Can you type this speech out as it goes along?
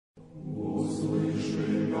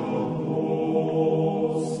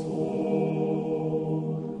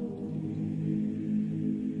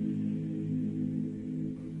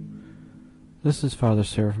This is Father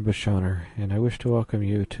Seraphim Bishoner, and I wish to welcome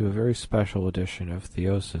you to a very special edition of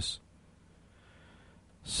Theosis.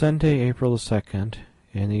 Sunday, April the 2nd,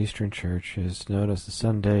 in the Eastern Church is known as the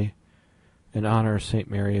Sunday in honor of St.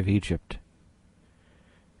 Mary of Egypt.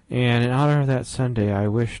 And in honor of that Sunday, I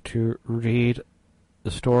wish to read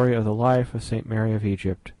the story of the life of St. Mary of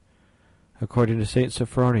Egypt, according to St.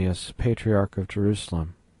 Sophronius, Patriarch of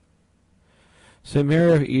Jerusalem. St.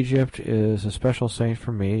 Mary of Egypt is a special saint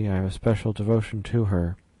for me. I have a special devotion to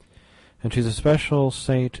her. And she's a special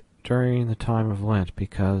saint during the time of Lent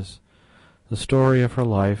because the story of her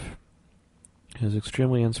life is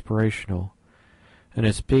extremely inspirational, and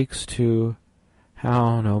it speaks to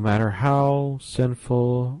how, no matter how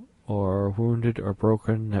sinful or wounded or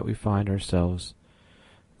broken that we find ourselves,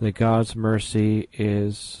 that God's mercy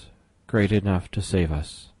is great enough to save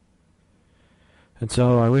us. And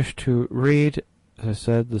so I wish to read, as I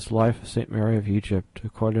said, this life of St. Mary of Egypt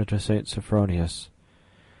according to St. Sophronius.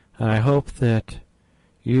 And I hope that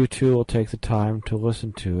you too will take the time to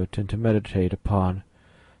listen to it and to meditate upon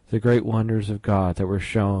the great wonders of God that were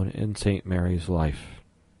shown in St. Mary's life.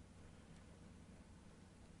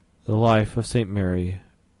 The life of St. Mary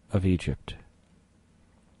of Egypt.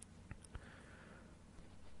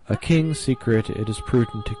 A king's secret it is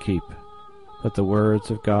prudent to keep, but the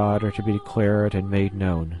words of God are to be declared and made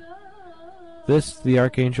known. This the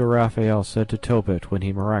Archangel Raphael said to Tobit when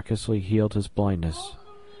he miraculously healed his blindness.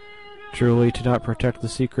 Truly, to not protect the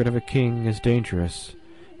secret of a king is dangerous,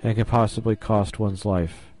 and can possibly cost one's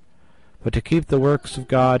life. But to keep the works of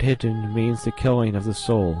God hidden means the killing of the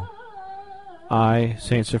soul. I,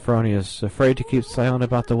 St. Sophronius, afraid to keep silent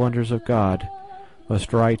about the wonders of God,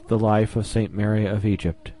 must write the life of St. Mary of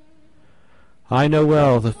Egypt. I know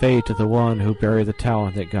well the fate of the one who buried the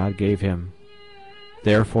talent that God gave him.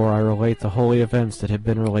 Therefore I relate the holy events that have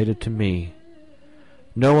been related to me.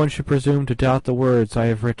 No one should presume to doubt the words I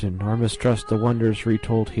have written, or mistrust the wonders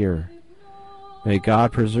retold here. May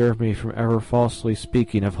God preserve me from ever falsely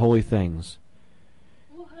speaking of holy things.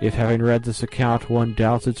 If having read this account one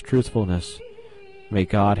doubts its truthfulness, may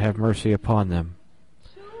God have mercy upon them.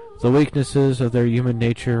 The weaknesses of their human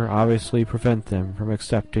nature obviously prevent them from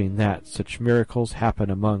accepting that such miracles happen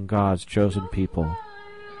among God's chosen people.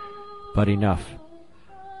 But enough.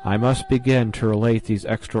 I must begin to relate these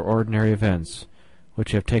extraordinary events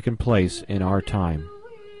which have taken place in our time.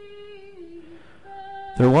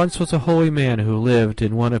 There once was a holy man who lived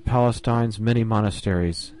in one of Palestine's many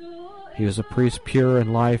monasteries. He was a priest pure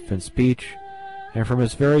in life and speech, and from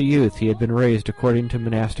his very youth he had been raised according to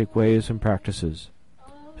monastic ways and practices.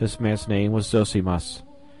 This man's name was Zosimas,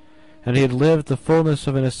 and he had lived the fullness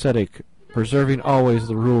of an ascetic, preserving always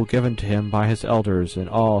the rule given to him by his elders in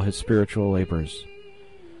all his spiritual labors.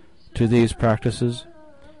 To these practices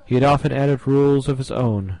he had often added rules of his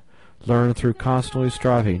own, learned through constantly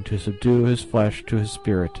striving to subdue his flesh to his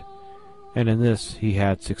spirit, and in this he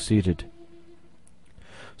had succeeded.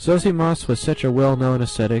 Zosimas was such a well-known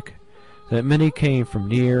ascetic that many came from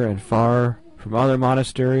near and far, from other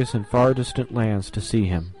monasteries and far distant lands to see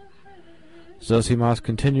him. Zosimas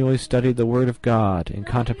continually studied the Word of God and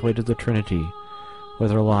contemplated the Trinity,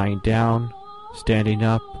 whether lying down, standing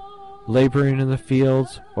up, laboring in the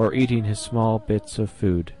fields, or eating his small bits of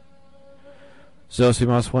food.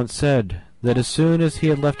 Zosimas once said that as soon as he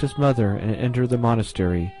had left his mother and entered the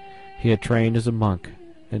monastery, he had trained as a monk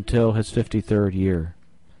until his 53rd year.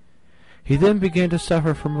 He then began to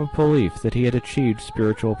suffer from a belief that he had achieved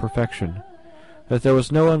spiritual perfection, that there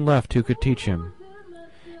was no one left who could teach him.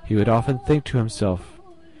 He would often think to himself,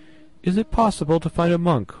 "Is it possible to find a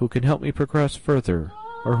monk who can help me progress further,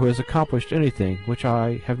 or who has accomplished anything which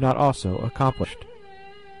I have not also accomplished?"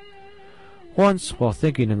 Once, while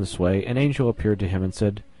thinking in this way, an angel appeared to him and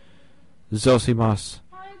said, "Zosimas,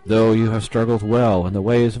 though you have struggled well in the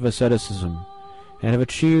ways of asceticism, and have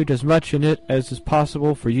achieved as much in it as is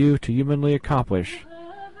possible for you to humanly accomplish,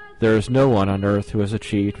 there is no one on earth who has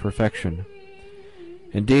achieved perfection.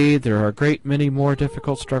 Indeed, there are a great many more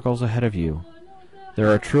difficult struggles ahead of you.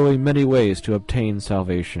 There are truly many ways to obtain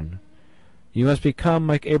salvation. You must become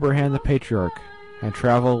like Abraham the patriarch, and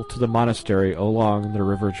travel to the monastery along the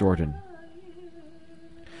river Jordan."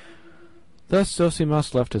 Thus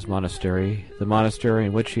Zosimas left his monastery, the monastery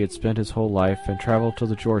in which he had spent his whole life, and traveled to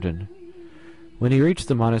the Jordan. When he reached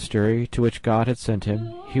the monastery to which God had sent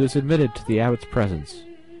him, he was admitted to the abbot's presence.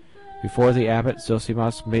 Before the abbot,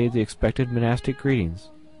 Zosimas made the expected monastic greetings.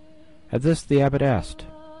 At this the abbot asked,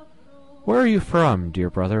 "Where are you from, dear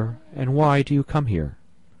brother, and why do you come here?"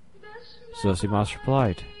 Zosimas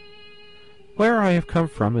replied, "Where I have come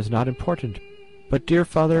from is not important, but, dear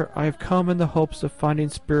father, I have come in the hopes of finding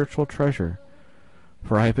spiritual treasure.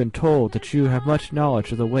 for I have been told that you have much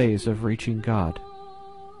knowledge of the ways of reaching God."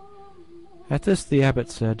 At this the abbot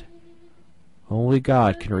said, "Only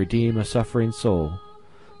God can redeem a suffering soul.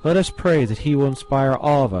 Let us pray that he will inspire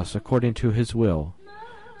all of us according to his will.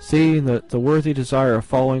 Seeing that the worthy desire of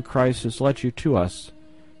following Christ has led you to us,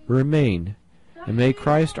 remain, and may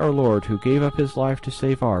Christ our Lord, who gave up his life to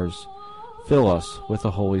save ours, fill us with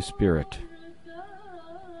the Holy Spirit."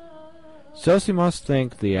 Zosimus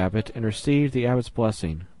thanked the abbot and received the abbot's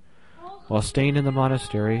blessing. While staying in the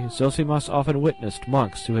monastery, Zosimus often witnessed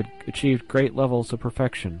monks who had achieved great levels of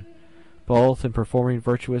perfection, both in performing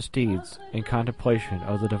virtuous deeds and contemplation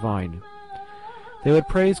of the divine. They would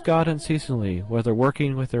praise God unceasingly, whether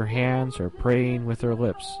working with their hands or praying with their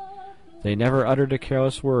lips. They never uttered a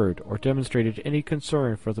careless word or demonstrated any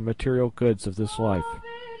concern for the material goods of this life.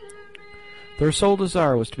 Their sole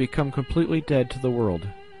desire was to become completely dead to the world.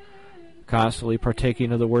 Constantly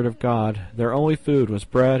partaking of the Word of God, their only food was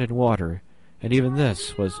bread and water, and even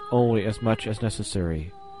this was only as much as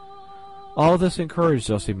necessary. All this encouraged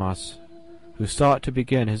Zosimus, who sought to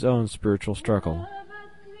begin his own spiritual struggle.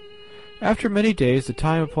 After many days, the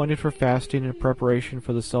time appointed for fasting and preparation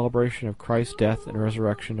for the celebration of Christ's death and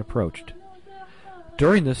resurrection approached.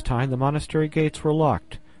 During this time, the monastery gates were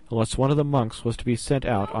locked, unless one of the monks was to be sent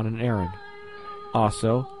out on an errand.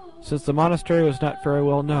 Also, since the monastery was not very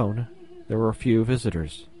well known, there were few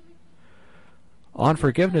visitors. On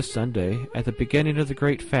Forgiveness Sunday, at the beginning of the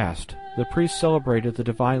great fast, the priests celebrated the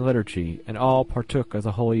Divine Liturgy, and all partook of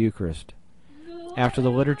the Holy Eucharist. After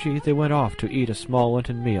the liturgy, they went off to eat a small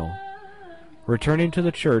Lenten meal. Returning to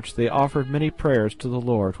the church, they offered many prayers to the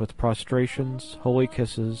Lord with prostrations, holy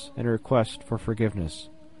kisses, and a request for forgiveness.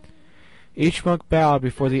 Each monk bowed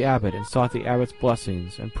before the abbot and sought the abbot's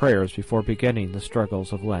blessings and prayers before beginning the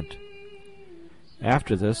struggles of Lent.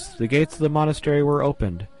 After this, the gates of the monastery were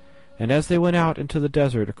opened, and as they went out into the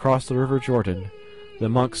desert across the river Jordan, the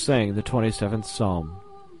monks sang the 27th Psalm.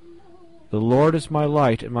 "The Lord is my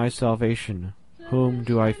light and my salvation. Whom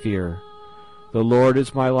do I fear? The Lord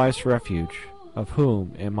is my life's refuge. Of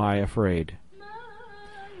whom am I afraid?"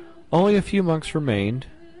 Only a few monks remained,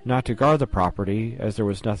 not to guard the property, as there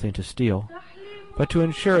was nothing to steal, but to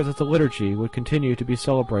ensure that the liturgy would continue to be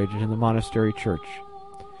celebrated in the monastery church.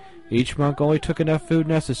 Each monk only took enough food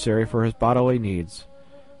necessary for his bodily needs,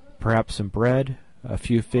 perhaps some bread, a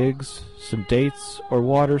few figs, some dates, or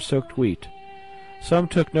water-soaked wheat. Some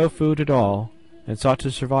took no food at all, and sought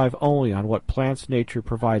to survive only on what plants nature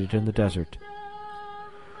provided in the desert.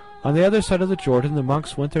 On the other side of the Jordan, the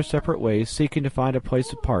monks went their separate ways, seeking to find a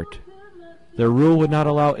place apart. Their rule would not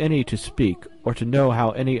allow any to speak or to know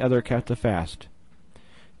how any other kept the fast.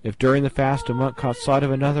 If during the fast a monk caught sight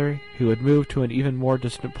of another, he would move to an even more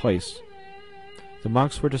distant place. The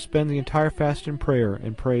monks were to spend the entire fast in prayer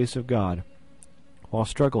and praise of God, while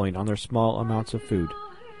struggling on their small amounts of food.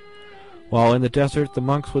 While in the desert, the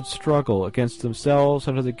monks would struggle against themselves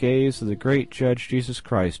under the gaze of the great Judge Jesus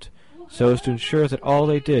Christ, so as to ensure that all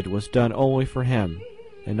they did was done only for him,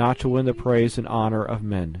 and not to win the praise and honor of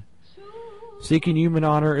men. Seeking human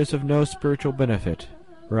honor is of no spiritual benefit,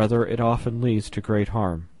 rather it often leads to great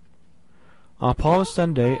harm. On Palm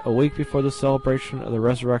Sunday, a week before the celebration of the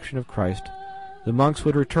resurrection of Christ, the monks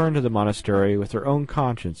would return to the monastery with their own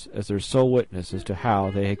conscience as their sole witness as to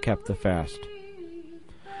how they had kept the fast.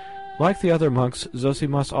 Like the other monks,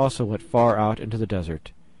 Zosimus also went far out into the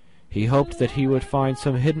desert. He hoped that he would find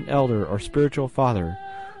some hidden elder or spiritual father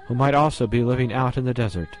who might also be living out in the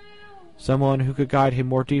desert, someone who could guide him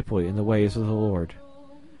more deeply in the ways of the Lord.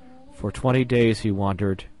 For 20 days he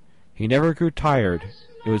wandered. He never grew tired.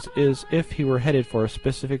 It was as if he were headed for a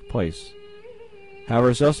specific place.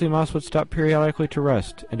 However, Zosimus would stop periodically to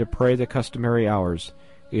rest and to pray the customary hours,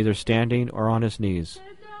 either standing or on his knees.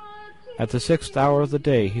 At the 6th hour of the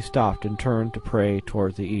day he stopped and turned to pray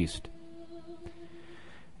toward the east.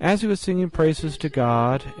 As he was singing praises to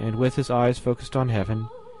God, and with his eyes focused on heaven,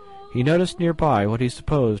 he noticed nearby what he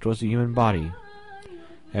supposed was a human body.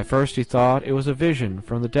 At first he thought it was a vision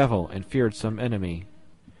from the devil and feared some enemy.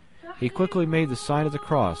 He quickly made the sign of the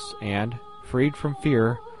cross and, freed from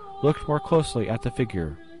fear, looked more closely at the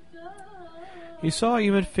figure. He saw a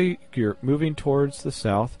human figure moving towards the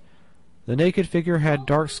south. The naked figure had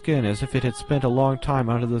dark skin as if it had spent a long time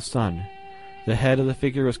under the sun. The head of the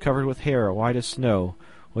figure was covered with hair white as snow,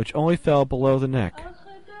 which only fell below the neck.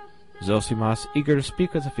 Zosimus, eager to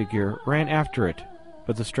speak with the figure, ran after it,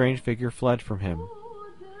 but the strange figure fled from him.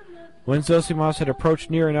 When Zosimus had approached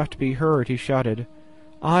near enough to be heard, he shouted,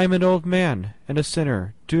 "I am an old man and a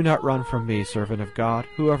sinner. Do not run from me, servant of God,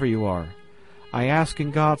 whoever you are. I ask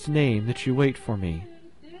in God's name that you wait for me."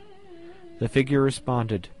 The figure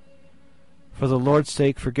responded, For the Lord's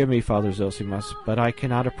sake, forgive me, Father Zosimus, but I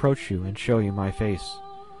cannot approach you and show you my face.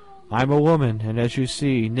 I am a woman, and as you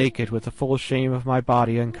see, naked with the full shame of my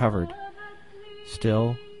body uncovered.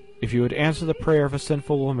 Still, if you would answer the prayer of a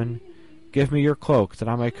sinful woman, give me your cloak, that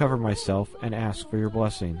I may cover myself and ask for your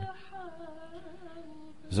blessing."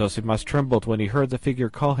 Zosimus trembled when he heard the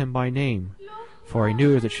figure call him by name, for he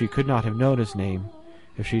knew that she could not have known his name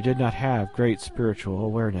if she did not have great spiritual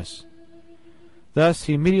awareness. Thus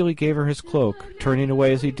he immediately gave her his cloak, turning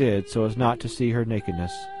away as he did so as not to see her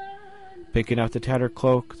nakedness. Picking up the tattered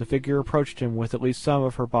cloak, the figure approached him with at least some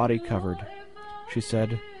of her body covered. She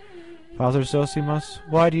said, "Father Zosimus,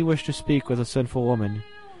 why do you wish to speak with a sinful woman?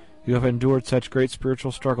 You have endured such great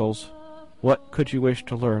spiritual struggles. What could you wish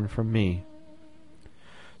to learn from me?"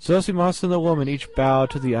 Zosimus and the woman each bowed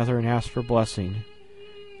to the other and asked for blessing.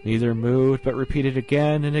 Neither moved, but repeated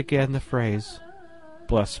again and again the phrase,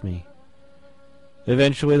 "Bless me."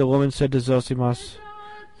 Eventually the woman said to Zosimus,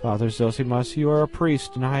 "Father Zosimus, you are a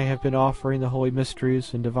priest, and I have been offering the holy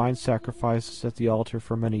mysteries and divine sacrifices at the altar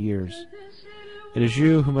for many years. It is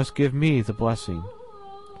you who must give me the blessing."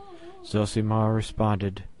 Zosimus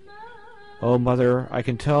responded, "O mother, I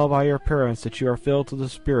can tell by your appearance that you are filled to the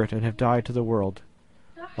Spirit and have died to the world.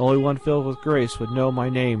 Only one filled with grace would know my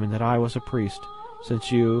name and that I was a priest,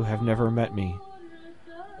 since you have never met me.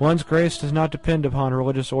 One's grace does not depend upon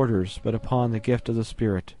religious orders, but upon the gift of the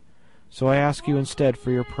Spirit. So I ask you instead for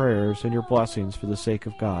your prayers and your blessings for the sake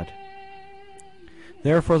of God."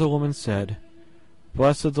 Therefore the woman said,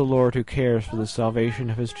 "Blessed the Lord who cares for the salvation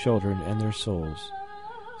of his children and their souls."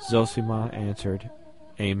 Zosimus answered,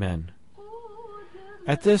 "Amen."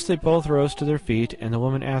 At this they both rose to their feet, and the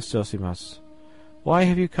woman asked Zosimus, "Why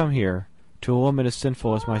have you come here, to a woman as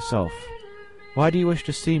sinful as myself? Why do you wish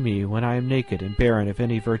to see me when I am naked and barren of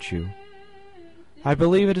any virtue?" "I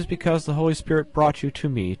believe it is because the Holy Spirit brought you to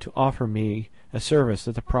me to offer me a service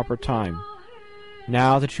at the proper time.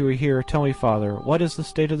 Now that you are here, tell me, Father, what is the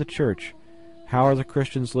state of the Church? How are the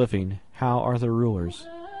Christians living? How are the rulers?"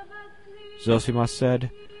 Zosimus said,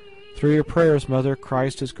 "Through your prayers, Mother,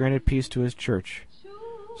 Christ has granted peace to his Church.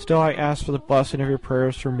 Still I ask for the blessing of your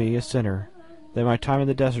prayers for me, a sinner, that my time in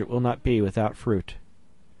the desert will not be without fruit."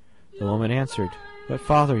 The woman answered, "But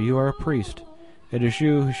Father, you are a priest. It is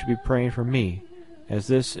you who should be praying for me, as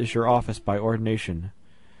this is your office by ordination.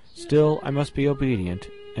 Still I must be obedient,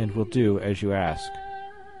 and will do as you ask."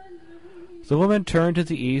 The woman turned to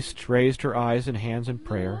the east, raised her eyes and hands in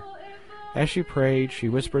prayer. As she prayed, she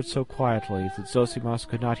whispered so quietly that Zosimus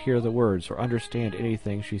could not hear the words or understand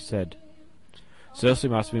anything she said.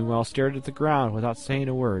 Zosimus meanwhile stared at the ground without saying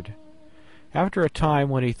a word. After a time,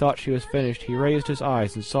 when he thought she was finished, he raised his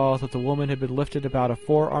eyes and saw that the woman had been lifted about a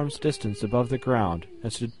 4-arm's distance above the ground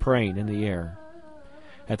and stood praying in the air.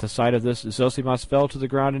 At the sight of this, Zosimus fell to the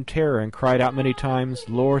ground in terror and cried out many times,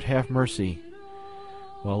 "Lord, have mercy!"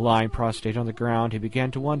 While lying prostrate on the ground, he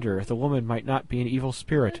began to wonder if the woman might not be an evil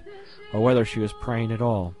spirit, or whether she was praying at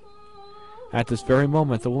all. At this very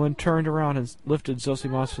moment, the woman turned around and lifted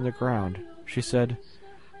Zosimus from the ground. She said,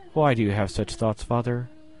 "Why do you have such thoughts, Father?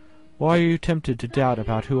 Why are you tempted to doubt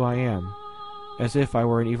about who I am, as if I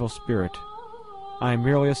were an evil spirit? I am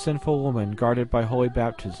merely a sinful woman guarded by holy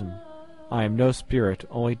baptism. I am no spirit,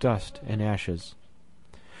 only dust and ashes."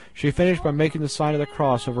 She finished by making the sign of the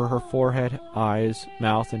cross over her forehead, eyes,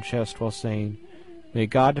 mouth, and chest, while saying, "May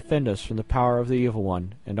God defend us from the power of the evil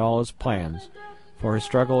one and all his plans, for his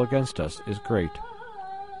struggle against us is great."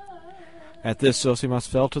 At this Zosimus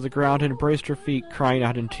fell to the ground and embraced her feet, crying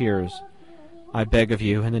out in tears, "I beg of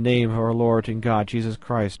you, in the name of our Lord and God Jesus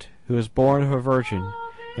Christ, who is born of a virgin,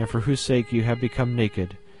 and for whose sake you have become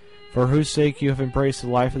naked, for whose sake you have embraced the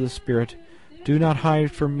life of the Spirit, do not hide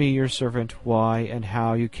from me, your servant, why and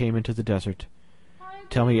how you came into the desert.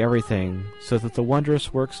 Tell me everything, so that the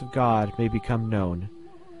wondrous works of God may become known.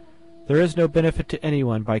 There is no benefit to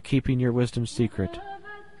anyone by keeping your wisdom secret.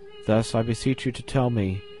 Thus I beseech you to tell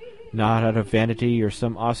me, not out of vanity or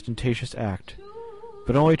some ostentatious act,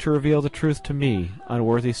 but only to reveal the truth to me,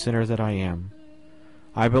 unworthy sinner that I am.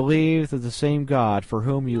 I believe that the same God for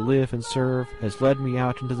whom you live and serve has led me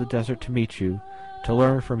out into the desert to meet you, to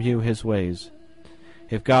learn from you his ways.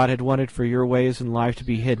 If God had wanted for your ways in life to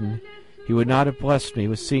be hidden, he would not have blessed me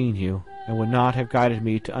with seeing you, and would not have guided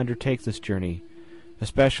me to undertake this journey,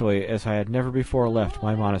 especially as I had never before left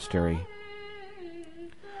my monastery."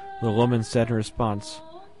 The woman said in response,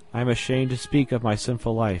 "I am ashamed to speak of my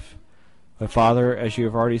sinful life. But, Father, as you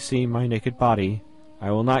have already seen my naked body, I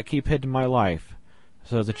will not keep hidden my life,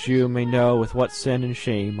 so that you may know with what sin and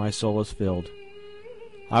shame my soul is filled.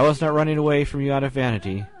 I was not running away from you out of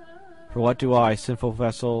vanity, for what do I, sinful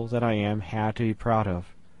vessel that I am, have to be proud of?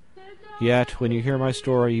 Yet, when you hear my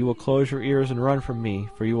story, you will close your ears and run from me,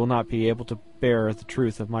 for you will not be able to bear the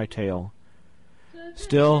truth of my tale.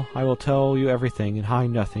 Still, I will tell you everything and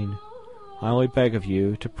hide nothing. I only beg of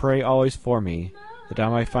you to pray always for me, that I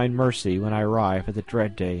may find mercy when I arrive at the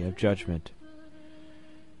dread day of judgment."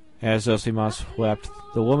 As Zosimas wept,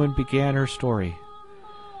 the woman began her story.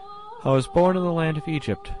 "I was born in the land of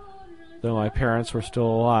Egypt. Though my parents were still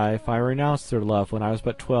alive, I renounced their love when I was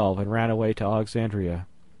but 12 and ran away to Alexandria.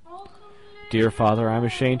 Dear father, I am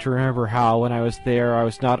ashamed to remember how, when I was there, I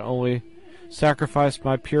was not only sacrificed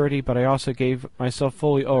my purity, but I also gave myself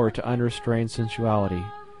fully over to unrestrained sensuality.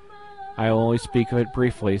 I will only speak of it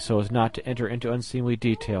briefly, so as not to enter into unseemly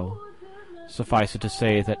detail. Suffice it to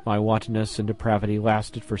say that my wantonness and depravity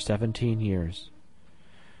lasted for 17 years.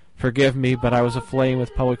 Forgive me, but I was aflame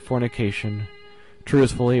with public fornication.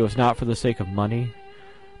 Truthfully, it was not for the sake of money,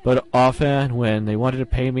 but often, when they wanted to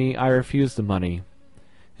pay me, I refused the money.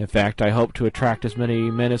 In fact, I hoped to attract as many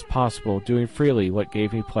men as possible, doing freely what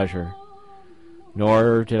gave me pleasure.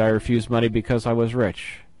 Nor did I refuse money because I was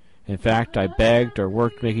rich. In fact, I begged or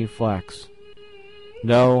worked making flax.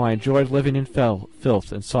 No, I enjoyed living in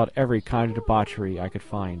filth and sought every kind of debauchery I could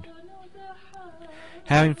find.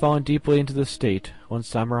 Having fallen deeply into this state, one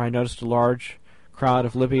summer I noticed a large crowd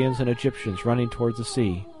of Libyans and Egyptians running towards the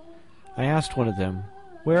sea. I asked one of them,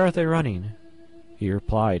 'Where are they running?' He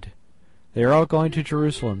replied, 'They are all going to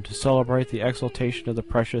Jerusalem to celebrate the exaltation of the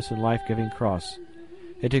precious and life-giving cross.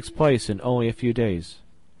 It takes place in only a few days.'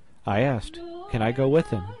 I asked, 'Can I go with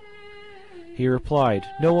them?' He replied,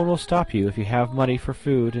 'No one will stop you if you have money for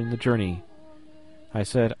food in the journey.' I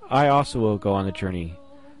said, 'I also will go on the journey.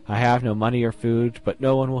 I have no money or food, but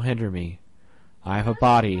no one will hinder me. I have a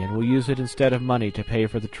body, and will use it instead of money to pay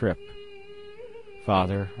for the trip.'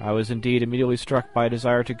 Father, I was indeed immediately struck by a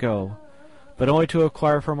desire to go, but only to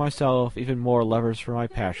acquire for myself even more lovers for my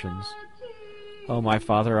passions. Oh, my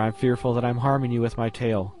father, I am fearful that I am harming you with my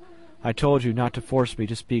tale. I told you not to force me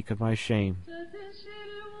to speak of my shame."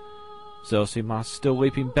 Zosimas, still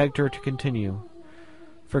weeping, begged her to continue.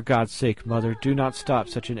 "For God's sake, mother, do not stop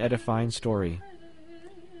such an edifying story."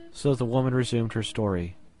 So the woman resumed her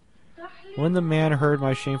story. "When the man heard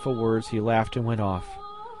my shameful words, he laughed and went off.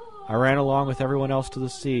 I ran along with everyone else to the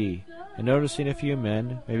sea, and noticing a few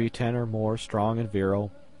men, maybe 10 or more, strong and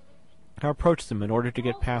virile, I approached them in order to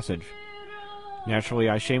get passage. Naturally,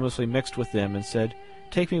 I shamelessly mixed with them and said,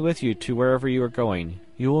 'Take me with you to wherever you are going.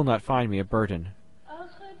 You will not find me a burden.'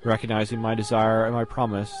 Recognizing my desire and my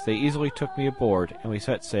promise, they easily took me aboard, and we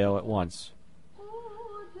set sail at once.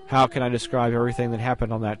 How can I describe everything that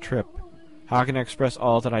happened on that trip? How can I express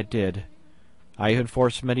all that I did? I even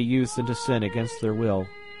forced many youths into sin against their will.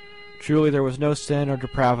 Truly there was no sin or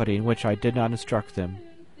depravity in which I did not instruct them.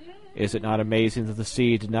 Is it not amazing that the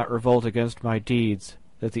sea did not revolt against my deeds,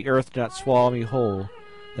 that the earth did not swallow me whole,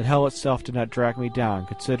 that hell itself did not drag me down,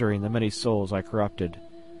 considering the many souls I corrupted?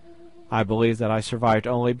 I believe that I survived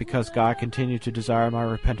only because God continued to desire my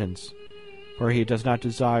repentance, for he does not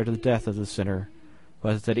desire the death of the sinner,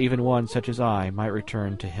 but that even one such as I might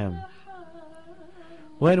return to him."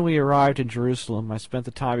 When we arrived in Jerusalem, I spent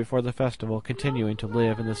the time before the festival continuing to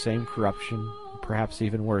live in the same corruption, perhaps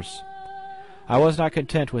even worse. I was not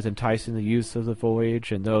content with enticing the youths of the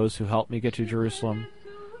voyage and those who helped me get to Jerusalem.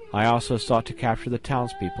 I also sought to capture the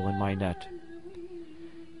townspeople in my net.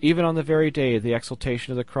 Even on the very day of the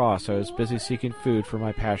exaltation of the cross, I was busy seeking food for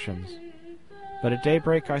my passions. But at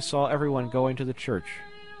daybreak I saw everyone going to the church,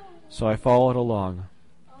 so I followed along.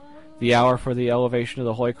 The hour for the elevation of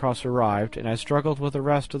the Holy Cross arrived, and I struggled with the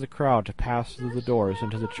rest of the crowd to pass through the doors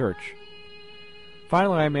into the church.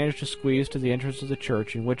 Finally I managed to squeeze to the entrance of the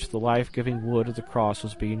church in which the life-giving wood of the cross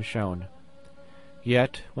was being shown.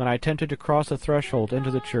 Yet, when I attempted to cross the threshold into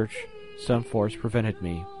the church, some force prevented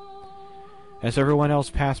me. As everyone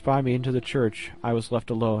else passed by me into the church, I was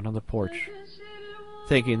left alone on the porch.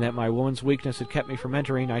 Thinking that my woman's weakness had kept me from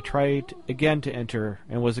entering, I tried again to enter,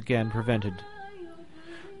 and was again prevented.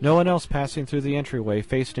 No one else passing through the entryway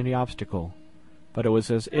faced any obstacle, but it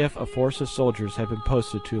was as if a force of soldiers had been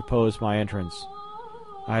posted to oppose my entrance.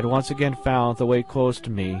 I had once again found the way closed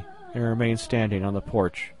to me, and remained standing on the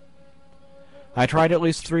porch. I tried at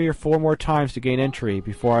least 3 or 4 more times to gain entry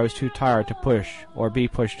before I was too tired to push or be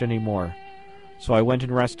pushed any more, so I went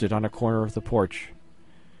and rested on a corner of the porch.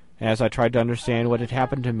 As I tried to understand what had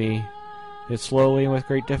happened to me, it slowly and with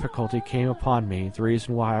great difficulty came upon me the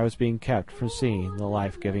reason why I was being kept from seeing the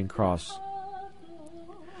life-giving cross.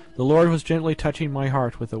 The Lord was gently touching my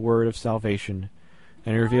heart with a word of salvation,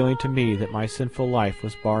 and revealing to me that my sinful life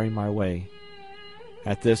was barring my way.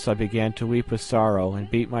 At this I began to weep with sorrow, and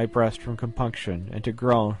beat my breast from compunction, and to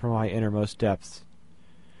groan from my innermost depths.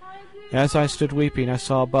 As I stood weeping, I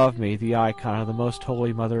saw above me the icon of the Most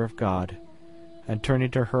Holy Mother of God, and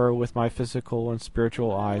turning to her with my physical and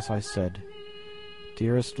spiritual eyes, I said,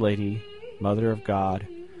 "Dearest Lady, Mother of God,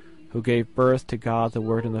 who gave birth to God the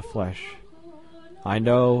Word in the flesh, I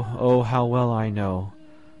know, oh how well I know,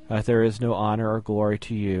 that there is no honor or glory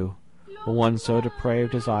to you, when one so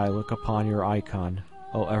depraved as I look upon your icon,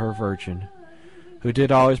 O ever Virgin, who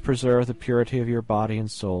did always preserve the purity of your body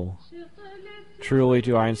and soul. Truly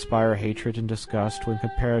do I inspire hatred and disgust when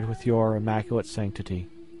compared with your immaculate sanctity.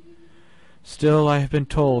 Still I have been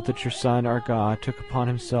told that your Son, our God, took upon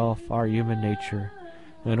himself our human nature,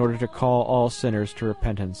 in order to call all sinners to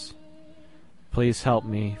repentance. Please help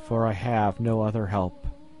me, for I have no other help.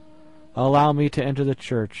 Allow me to enter the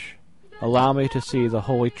church. Allow me to see the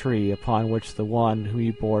holy tree upon which the one whom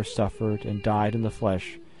you bore suffered and died in the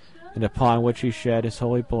flesh, and upon which he shed his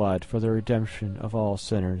holy blood for the redemption of all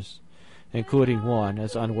sinners, including one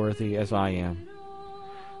as unworthy as I am.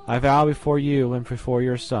 I vow before you and before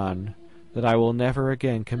your Son that I will never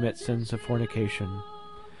again commit sins of fornication.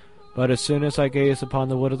 But as soon as I gaze upon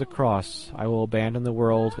the wood of the cross, I will abandon the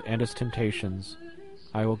world and its temptations.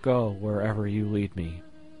 I will go wherever you lead me."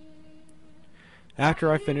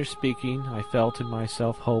 After I finished speaking, I felt in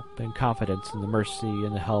myself hope and confidence in the mercy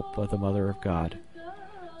and the help of the Mother of God.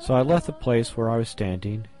 So I left the place where I was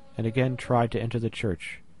standing, and again tried to enter the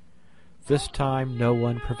church. This time no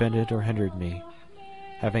one prevented or hindered me.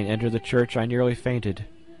 Having entered the church, I nearly fainted.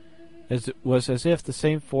 It was as if the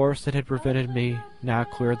same force that had prevented me now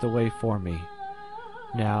cleared the way for me.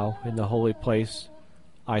 Now, in the holy place,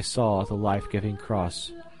 I saw the life-giving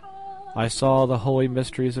cross. I saw the holy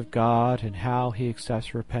mysteries of God and how he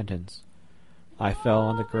accepts repentance. I fell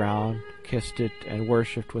on the ground, kissed it, and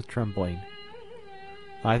worshipped with trembling.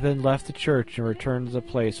 I then left the church and returned to the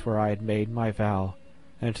place where I had made my vow,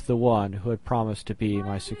 and to the one who had promised to be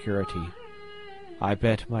my security. I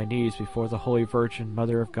bent my knees before the Holy Virgin,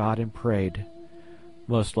 Mother of God, and prayed,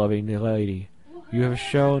 "Most loving Lady, you have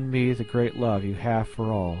shown me the great love you have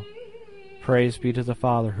for all. Praise be to the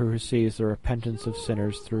Father who receives the repentance of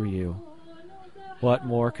sinners through you. What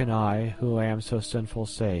more can I, who am so sinful,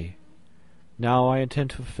 say? Now I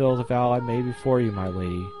intend to fulfill the vow I made before you, my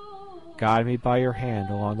Lady. Guide me by your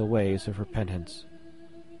hand along the ways of repentance."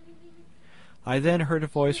 I then heard a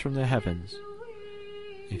voice from the heavens,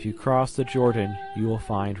 "If you cross the Jordan, you will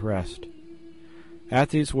find rest." At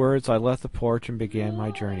these words I left the porch and began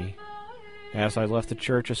my journey. As I left the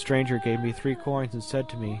church, a stranger gave me 3 coins and said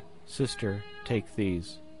to me, "Sister, take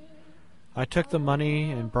these." I took the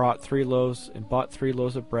money and bought 3 loaves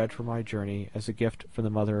of bread for my journey as a gift from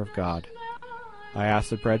the Mother of God. I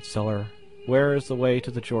asked the bread seller, "Where is the way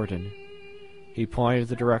to the Jordan?" He pointed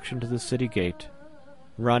the direction to the city gate.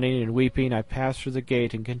 Running and weeping, I passed through the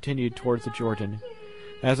gate and continued towards the Jordan.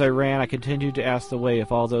 As I ran, I continued to ask the way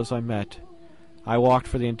of all those I met. I walked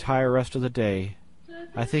for the entire rest of the day.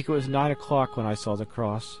 I think it was 9 o'clock when I saw the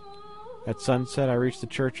cross. At sunset, I reached the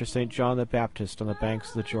church of St. John the Baptist on the banks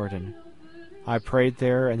of the Jordan. I prayed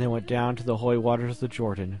there and then went down to the holy waters of the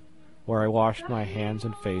Jordan, where I washed my hands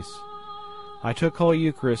and face. I took Holy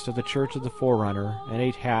Eucharist at the Church of the Forerunner and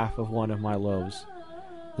ate half of one of my loaves.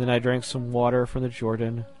 Then I drank some water from the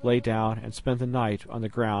Jordan, lay down, and spent the night on the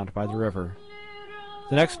ground by the river.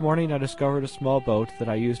 The next morning I discovered a small boat that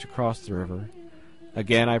I used to cross the river.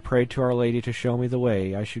 Again I prayed to Our Lady to show me the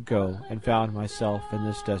way I should go, and found myself in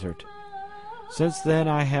this desert. Since then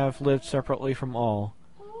I have lived separately from all.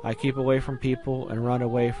 I keep away from people and run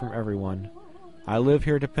away from everyone. I live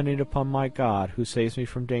here depending upon my God, who saves me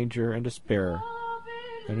from danger and despair,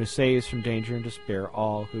 and who saves from danger and despair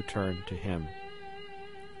all who turn to him.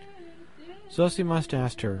 Zosimus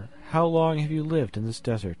asked her, "How long have you lived in this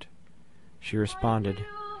desert?" She responded,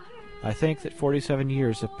 "I think that 47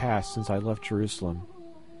 years have passed since I left Jerusalem."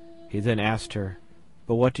 He then asked her,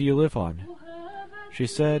 "But what do you live on?" She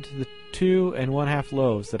said, "The 2½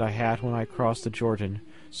 loaves that I had when I crossed the Jordan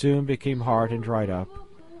soon became hard and dried up.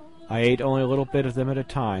 I ate only a little bit of them at a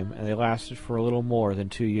time, and they lasted for a little more than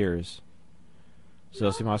 2 years."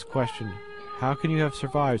 Zosimus questioned, "How can you have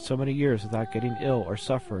survived so many years without getting ill or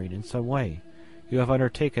suffering in some way? You have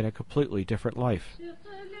undertaken a completely different life."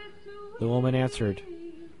 The woman answered,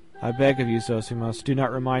 "I beg of you, Zosimus, do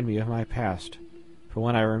not remind me of my past, for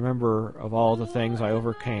when I remember of all the things I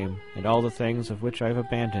overcame, and all the things of which I have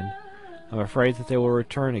abandoned, I am afraid that they will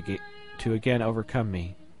return to again overcome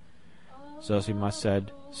me." Zosimus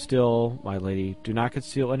said, "Still, my lady, do not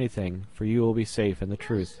conceal anything, for you will be safe in the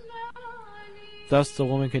truth." Thus the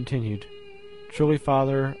woman continued, "Truly,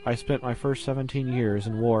 Father, I spent my first 17 years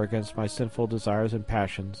in war against my sinful desires and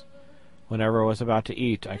passions. Whenever I was about to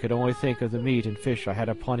eat, I could only think of the meat and fish I had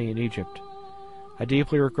aplenty in Egypt. I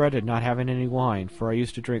deeply regretted not having any wine, for I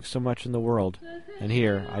used to drink so much in the world, and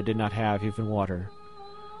here I did not have even water.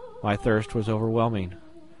 My thirst was overwhelming.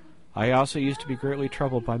 I also used to be greatly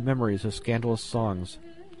troubled by memories of scandalous songs.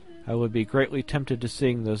 I would be greatly tempted to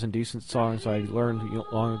sing those indecent songs I learned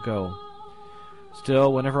long ago.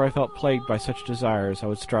 Still, whenever I felt plagued by such desires, I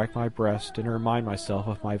would strike my breast and remind myself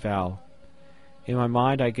of my vow. In my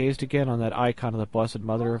mind I gazed again on that icon of the Blessed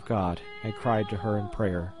Mother of God, and cried to her in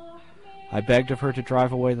prayer. I begged of her to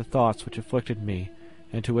drive away the thoughts which afflicted me,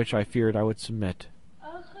 and to which I feared I would submit.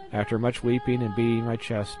 After much weeping and beating my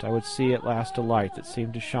chest, I would see at last a light that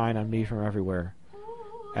seemed to shine on me from everywhere.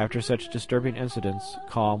 After such disturbing incidents,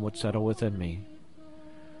 calm would settle within me.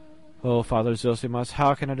 Oh, Father Zosimus,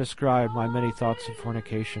 how can I describe my many thoughts of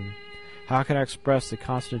fornication? How can I express the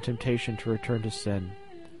constant temptation to return to sin?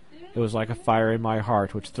 It was like a fire in my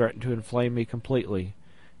heart which threatened to inflame me completely,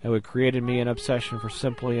 and would create in me an obsession for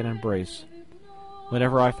simply an embrace.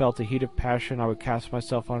 Whenever I felt the heat of passion, I would cast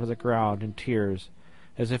myself onto the ground in tears,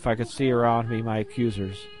 as if I could see around me my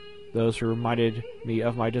accusers, those who reminded me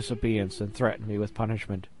of my disobedience and threatened me with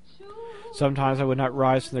punishment. Sometimes I would not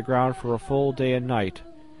rise from the ground for a full day and night,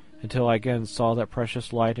 until I again saw that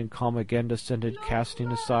precious light, and calm again descended,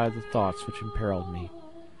 casting aside the thoughts which imperiled me.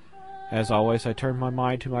 As always, I turned my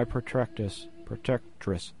mind to my protectress,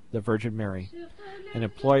 the Virgin Mary, and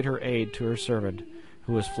employed her aid to her servant,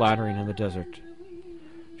 who was floundering in the desert.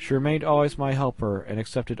 She remained always my helper, and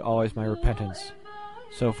accepted always my repentance.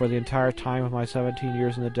 So for the entire time of my 17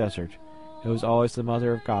 years in the desert, it was always the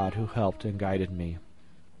Mother of God who helped and guided me.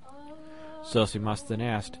 Zosimus then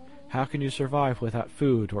asked, "How can you survive without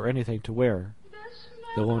food or anything to wear?"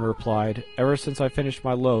 The woman replied, "Ever since I finished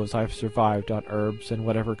my loaves, I have survived on herbs and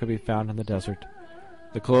whatever could be found in the desert.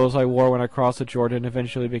 The clothes I wore when I crossed the Jordan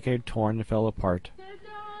eventually became torn and fell apart.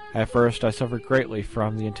 At first I suffered greatly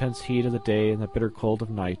from the intense heat of the day and the bitter cold of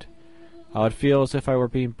night. I would feel as if I were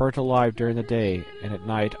being burnt alive during the day, and at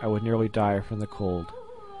night I would nearly die from the cold.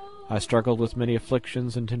 I struggled with many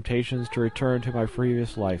afflictions and temptations to return to my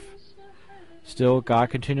previous life. Still, God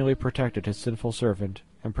continually protected his sinful servant,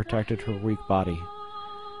 and protected her weak body.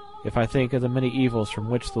 If I think of the many evils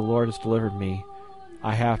from which the Lord has delivered me,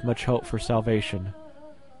 I have much hope for salvation.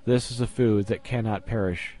 This is a food that cannot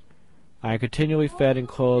perish. I am continually fed and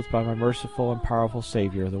clothed by my merciful and powerful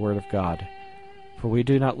Savior, the Word of God. For we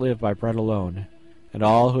do not live by bread alone, and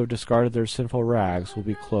all who have discarded their sinful rags will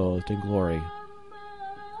be clothed in glory."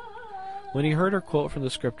 When he heard her quote from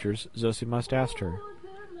the Scriptures, Zosimus asked her,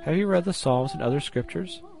 "Have you read the Psalms and other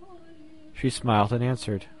Scriptures?" She smiled and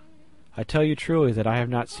answered, "I tell you truly that I have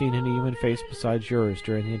not seen any human face besides yours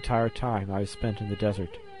during the entire time I have spent in the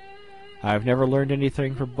desert. I have never learned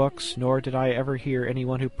anything from books, nor did I ever hear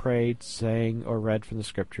anyone who prayed, sang, or read from the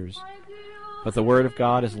Scriptures. But the Word of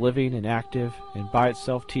God is living and active, and by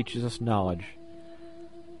itself teaches us knowledge.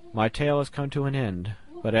 My tale has come to an end,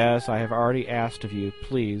 but as I have already asked of you,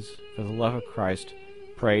 please, for the love of Christ,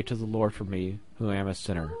 pray to the Lord for me, who am a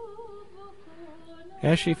sinner."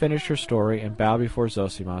 As she finished her story and bowed before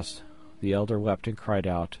Zosimus, the elder wept and cried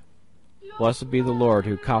out, "Blessed be the Lord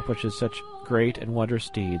who accomplishes such great and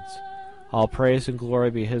wondrous deeds. All praise and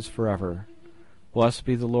glory be his forever. Blessed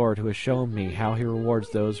be the Lord who has shown me how he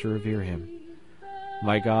rewards those who revere him.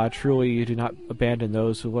 My God, truly you do not abandon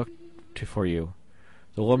those who look for you."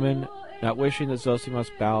 The woman, not wishing that Zosimus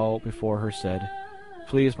bow before her, said,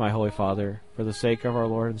 "Please, my Holy Father, for the sake of our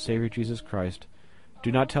Lord and Savior Jesus Christ,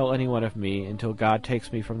 do not tell anyone of me until God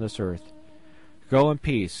takes me from this earth. Go in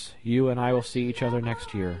peace. You and I will see each other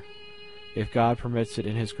next year, if God permits it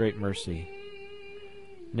in his great mercy.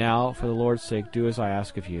 Now, for the Lord's sake, do as I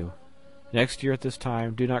ask of you. Next year at this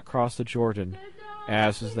time, do not cross the Jordan,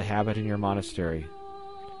 as is the habit in your monastery."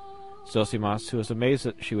 Zosimus, who was amazed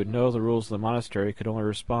that she would know the rules of the monastery, could only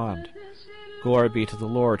respond, "Glory be to the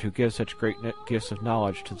Lord, who gives such great gifts of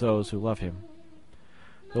knowledge to those who love him."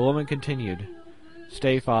 The woman continued,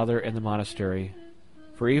 "Stay, Father, in the monastery,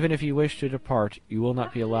 for even if you wish to depart, you will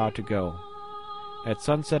not be allowed to go. At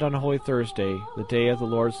sunset on Holy Thursday, the day of the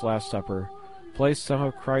Lord's Last Supper, place some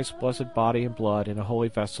of Christ's blessed body and blood in a holy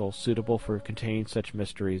vessel suitable for containing such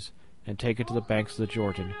mysteries, and take it to the banks of the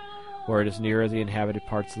Jordan, where it is nearer the inhabited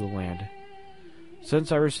parts of the land.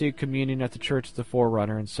 Since I received communion at the Church of the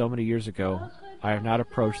Forerunner and so many years ago, I have not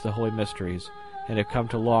approached the holy mysteries, and have come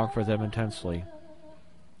to long for them intensely.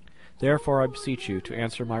 Therefore I beseech you to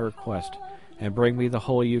answer my request, and bring me the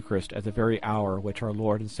Holy Eucharist at the very hour which our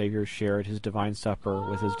Lord and Savior shared his divine supper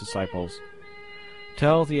with his disciples.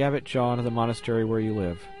 Tell the Abbot John of the monastery where you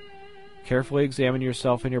live. Carefully examine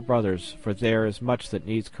yourself and your brothers, for there is much that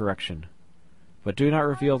needs correction. But do not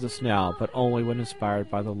reveal this now, but only when inspired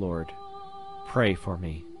by the Lord. Pray for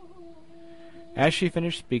me." As she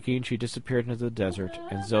finished speaking, she disappeared into the desert,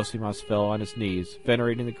 and Zosimas fell on his knees,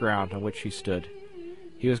 venerating the ground on which she stood.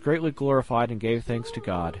 He was greatly glorified and gave thanks to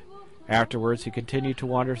God. Afterwards he continued to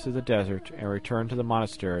wander through the desert, and returned to the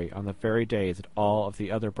monastery on the very day that all of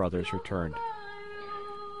the other brothers returned.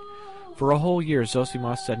 For a whole year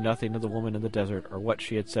Zosimas said nothing to the woman in the desert or what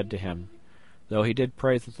she had said to him, though he did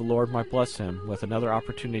pray that the Lord might bless him with another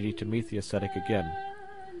opportunity to meet the ascetic again.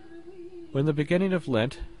 When the beginning of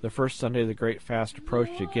Lent, the first Sunday of the great fast,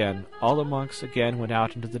 approached again, all the monks again went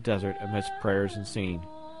out into the desert amidst prayers and singing.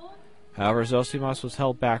 However, Zosimas was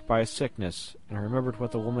held back by his sickness, and remembered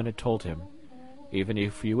what the woman had told him. "Even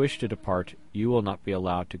if you wish to depart, you will not be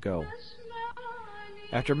allowed to go."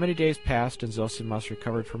 After many days passed and Zosimas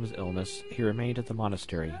recovered from his illness, he remained at the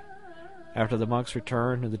monastery. After the monks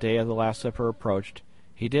returned and the day of the Last Supper approached,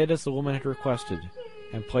 he did as the woman had requested,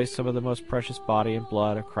 and placed some of the most precious body and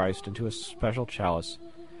blood of Christ into a special chalice.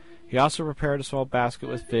 He also prepared a small basket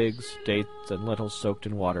with figs, dates, and lentils soaked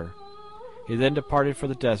in water. He then departed for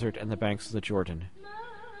the desert and the banks of the Jordan.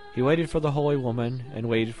 He waited for the holy woman, and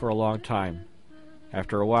waited for a long time.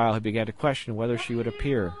 After a while he began to question whether she would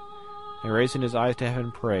appear, and raising his eyes to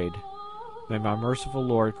heaven prayed, "May my merciful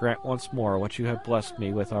Lord grant once more what you have blessed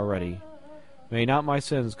me with already. May not my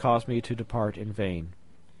sins cause me to depart in vain."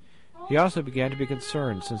 He also began to be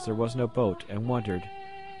concerned, since there was no boat, and wondered,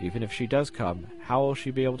 "Even if she does come, how will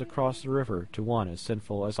she be able to cross the river to one as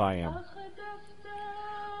sinful as I am?"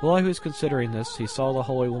 While he was considering this, he saw the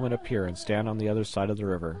holy woman appear and stand on the other side of the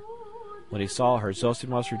river. When he saw her,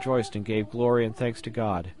 Zosimas rejoiced and gave glory and thanks to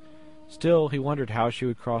God. Still, he wondered how she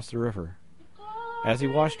would cross the river. As he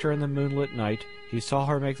watched her in the moonlit night, he saw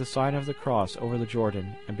her make the sign of the cross over the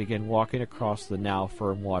Jordan and begin walking across the now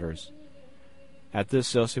firm waters. At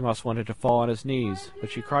this Zosimas wanted to fall on his knees, but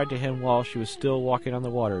she cried to him while she was still walking on the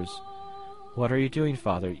waters, "What are you doing,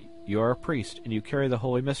 Father? You are a priest, and you carry the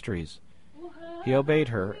holy mysteries." He obeyed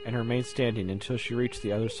her, and remained standing until she reached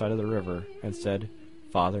the other side of the river, and said,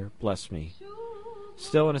 "Father, bless me."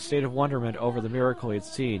 Still in a state of wonderment over the miracle he had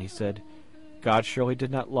seen, he said, "God surely did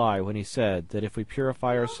not lie when he said that if we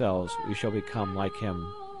purify ourselves, we shall become like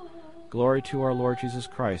him. Glory to our Lord Jesus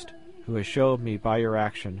Christ, who has showed me by your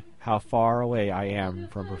action how far away I am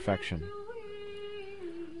from perfection."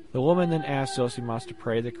 The woman then asked Zosimas to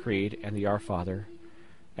pray the Creed and the Our Father.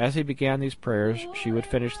 As he began these prayers, she would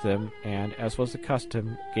finish them, and, as was the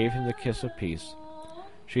custom, gave him the kiss of peace.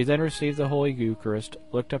 She then received the Holy Eucharist,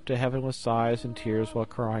 looked up to heaven with sighs and tears while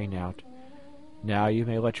crying out, "Now you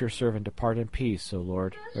may let your servant depart in peace, O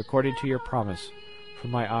Lord, according to your promise, for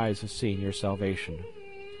my eyes have seen your salvation."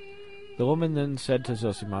 The woman then said to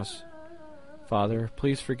Zosimas, "Father,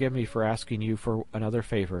 please forgive me for asking you for another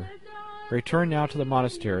favor. Return now to the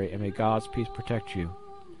monastery, and may God's peace protect you.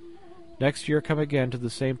 Next year come again to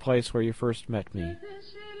the same place where you first met me.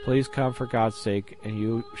 Please come for God's sake, and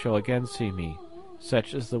you shall again see me.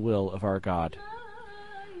 Such is the will of our God."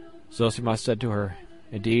 Zosimas said to her,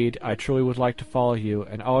 "Indeed, I truly would like to follow you,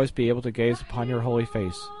 and always be able to gaze upon your holy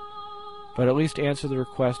face. But at least answer the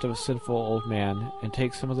request of a sinful old man, and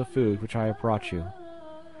take some of the food which I have brought you."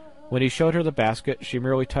 When he showed her the basket, she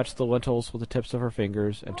merely touched the lentils with the tips of her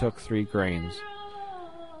fingers, and took 3 grains.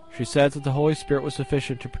 She said that the Holy Spirit was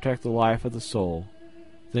sufficient to protect the life of the soul.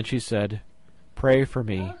 Then she said, "Pray for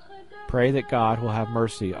me. Pray that God will have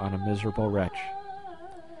mercy on a miserable wretch."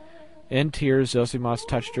 In tears, Zosimas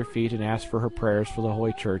touched her feet and asked for her prayers for the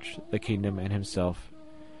Holy Church, the kingdom, and himself.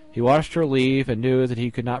 He watched her leave, and knew that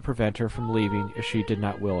he could not prevent her from leaving if she did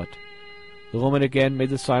not will it. The woman again made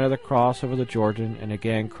the sign of the cross over the Jordan, and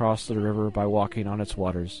again crossed the river by walking on its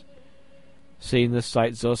waters. Seeing this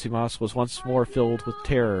sight, Zosimas was once more filled with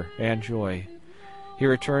terror and joy. He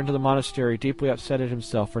returned to the monastery, deeply upset at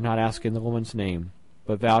himself for not asking the woman's name,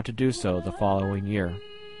 but vowed to do so the following year.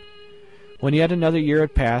 When yet another year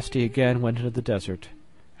had passed, he again went into the desert.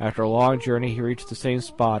 After a long journey, he reached the same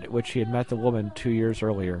spot at which he had met the woman 2 years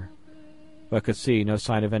earlier, but could see no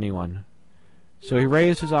sign of anyone. So he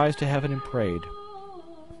raised his eyes to heaven and prayed,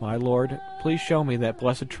 "My Lord, please show me that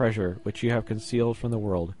blessed treasure which you have concealed from the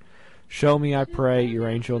world. Show me, I pray, your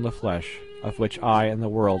angel in the flesh, of which I and the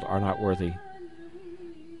world are not worthy."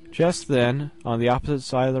 Just then, on the opposite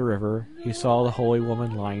side of the river, he saw the holy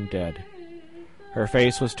woman lying dead. Her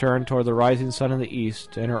face was turned toward the rising sun in the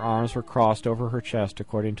east, and her arms were crossed over her chest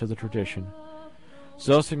according to the tradition.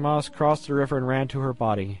 Zosimas crossed the river and ran to her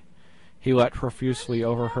body. He wept profusely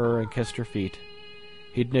over her and kissed her feet.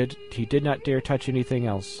 He did not dare touch anything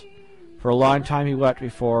else. For a long time he wept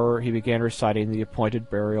before he began reciting the appointed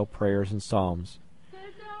burial prayers and psalms.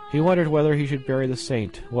 He wondered whether he should bury the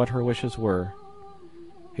saint, what her wishes were.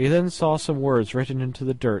 He then saw some words written into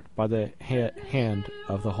the dirt by the hand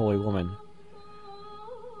of the holy woman.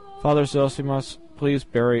 Father Zosimus, please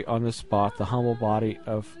bury on this spot the humble body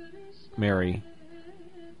of Mary.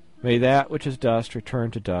 May that which is dust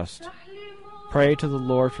return to dust. Pray to the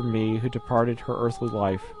Lord for me, who departed her earthly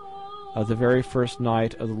life, of the very first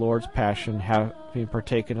night of the Lord's Passion, having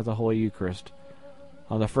partaken of the Holy Eucharist,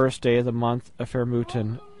 on the first day of the month of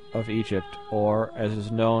Fermutin of Egypt, or, as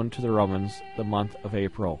is known to the Romans, the month of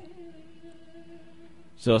April.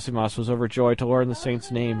 Zosimus was overjoyed to learn the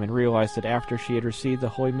saint's name and realized that after she had received the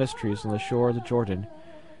holy mysteries on the shore of the Jordan,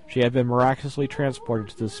 she had been miraculously transported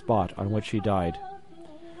to the spot on which she died.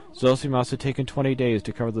 Zosimus had taken 20 days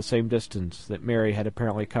to cover the same distance that Mary had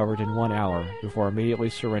apparently covered in 1 hour before immediately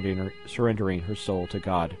surrendering her soul to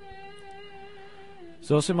God.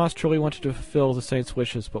 Zosimus truly wanted to fulfill the saint's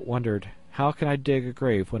wishes, but wondered, "How can I dig a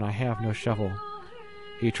grave when I have no shovel?"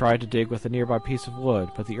 He tried to dig with a nearby piece of wood,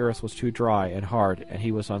 but the earth was too dry and hard, and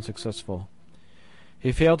he was unsuccessful.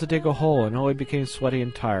 He failed to dig a hole and only became sweaty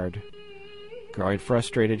and tired. Growing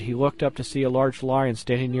frustrated, he looked up to see a large lion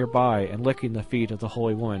standing nearby and licking the feet of the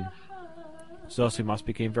holy woman. Zosimus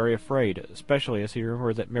became very afraid, especially as he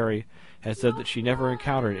remembered that Mary had said that she never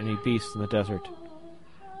encountered any beasts in the desert.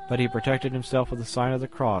 But he protected himself with the sign of the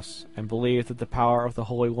cross, and believed that the power of the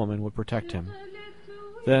holy woman would protect him.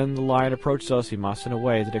 Then the lion approached Zosimus in a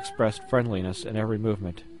way that expressed friendliness in every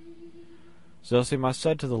movement. Zosimus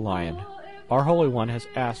said to the lion, "Our Holy One has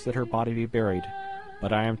asked that her body be buried,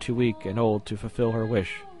 but I am too weak and old to fulfill her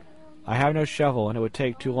wish. I have no shovel, and it would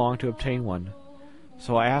take too long to obtain one.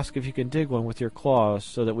 So I ask if you can dig one with your claws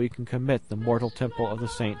so that we can commit the mortal temple of the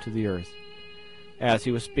saint to the earth." As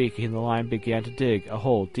he was speaking, the lion began to dig a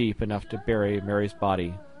hole deep enough to bury Mary's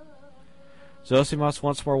body. Zosimus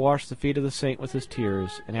once more washed the feet of the saint with his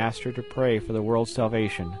tears, and asked her to pray for the world's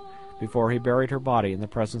salvation, before he buried her body in the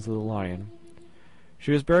presence of the lion.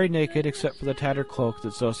 She was buried naked, except for the tattered cloak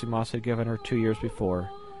that Zosimus had given her 2 years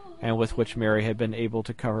before, and with which Mary had been able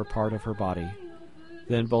to cover part of her body.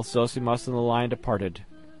 Then both Zosimus and the lion departed.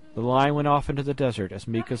 The lion went off into the desert, as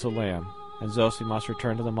meek as a lamb, and Zosimus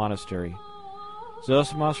returned to the monastery.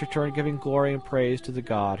 Zosimus returned giving glory and praise to the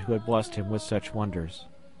God who had blessed him with such wonders.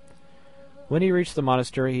 When he reached the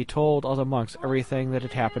monastery, he told all the monks everything that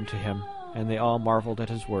had happened to him, and they all marveled at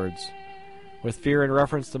his words. With fear and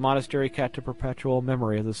reverence, the monastery kept a perpetual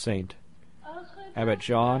memory of the saint. Abbot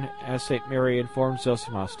John, as St. Mary informed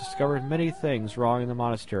Zosimus, discovered many things wrong in the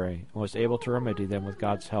monastery, and was able to remedy them with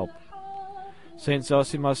God's help. St.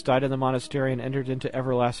 Zosimus died in the monastery and entered into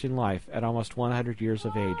everlasting life at almost 100 years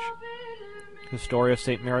of age. The story of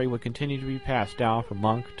St. Mary would continue to be passed down from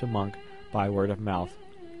monk to monk by word of mouth.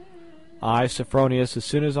 I, Sophronius, as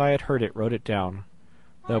soon as I had heard it, wrote it down.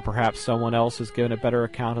 Though perhaps someone else has given a better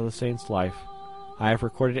account of the saint's life, I have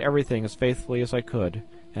recorded everything as faithfully as I could,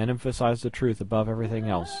 and emphasized the truth above everything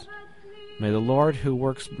else. May the Lord, who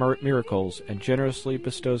works miracles and generously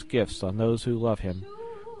bestows gifts on those who love him,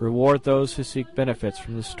 reward those who seek benefits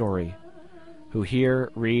from this story, who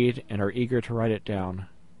hear, read, and are eager to write it down.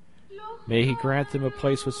 May he grant them a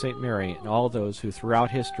place with St. Mary and all those who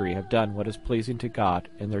throughout history have done what is pleasing to God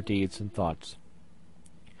in their deeds and thoughts.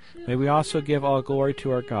 May we also give all glory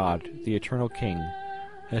to our God, the eternal King,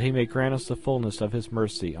 that he may grant us the fullness of his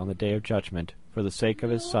mercy on the day of judgment, for the sake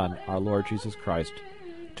of his Son, our Lord Jesus Christ,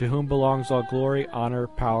 to whom belongs all glory, honor,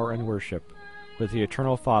 power, and worship, with the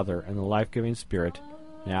eternal Father and the life-giving Spirit,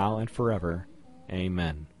 now and forever.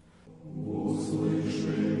 Amen.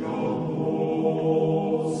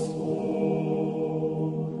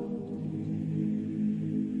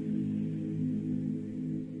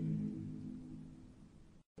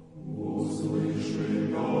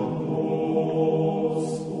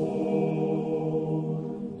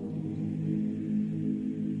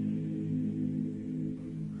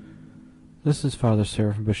 This is Father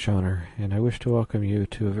Seraphim Bishoner, and I wish to welcome you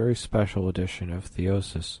to a very special edition of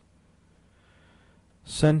Theosis.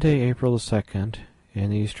 Sunday, April the 2nd, in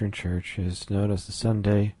the Eastern Church is known as the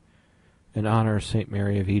Sunday in honor of St.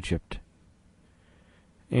 Mary of Egypt.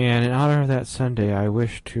 And in honor of that Sunday, I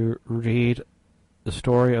wish to read the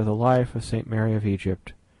story of the life of St. Mary of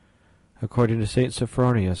Egypt, according to St.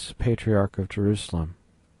 Sophronius, Patriarch of Jerusalem.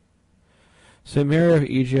 St. Mary of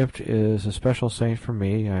Egypt is a special saint for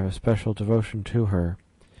me. I have a special devotion to her.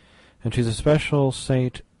 And she's a special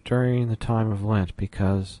saint during the time of Lent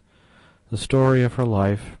because the story of her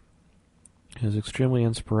life is extremely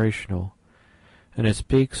inspirational, and it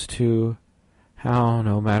speaks to how,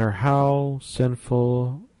 no matter how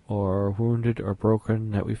sinful or wounded or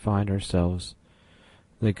broken that we find ourselves,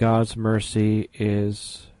 that God's mercy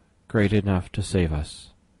is great enough to save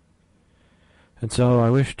us. And so I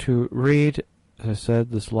wish to read, as I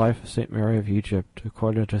said, this life of St. Mary of Egypt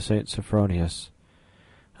according to St. Sophronius.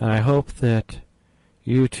 And I hope that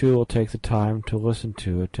you too will take the time to listen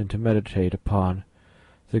to it and to meditate upon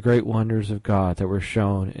the great wonders of God that were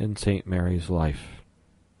shown in St. Mary's life.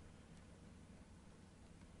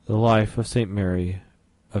 The life of St. Mary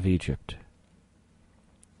of Egypt.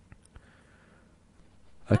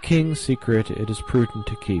 A king's secret it is prudent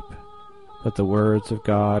to keep, but the words of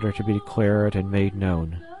God are to be declared and made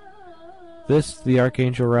known. This the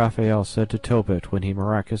archangel Raphael said to Tobit when he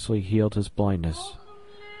miraculously healed his blindness.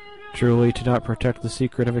 Truly, to not protect the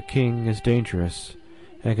secret of a king is dangerous,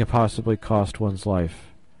 and can possibly cost one's life.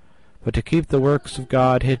 But to keep the works of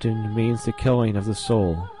God hidden means the killing of the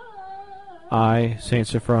soul. I, St.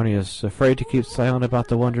 Sophronius, afraid to keep silent about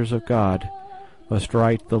the wonders of God, must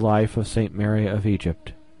write the life of St. Mary of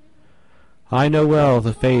Egypt. I know well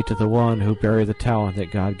the fate of the one who buried the talent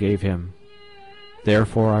that God gave him.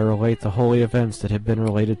 Therefore I relate the holy events that have been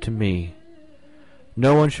related to me.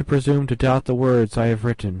 No one should presume to doubt the words I have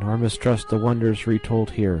written, or mistrust the wonders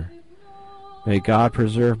retold here. May God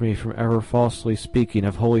preserve me from ever falsely speaking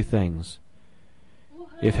of holy things.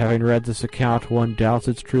 If having read this account one doubts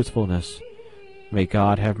its truthfulness, may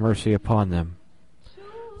God have mercy upon them.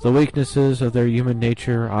 The weaknesses of their human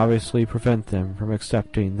nature obviously prevent them from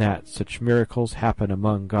accepting that such miracles happen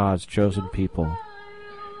among God's chosen people.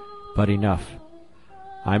 But enough.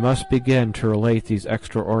 I must begin to relate these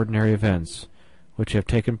extraordinary events which have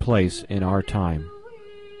taken place in our time.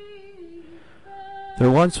 There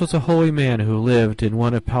once was a holy man who lived in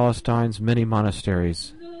one of Palestine's many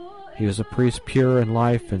monasteries. He was a priest pure in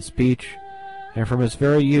life and speech, and from his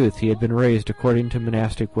very youth he had been raised according to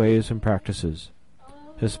monastic ways and practices.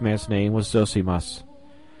 This man's name was Zosimus,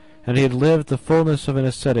 and he had lived the fullness of an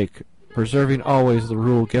ascetic, preserving always the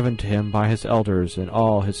rule given to him by his elders in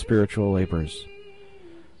all his spiritual labors.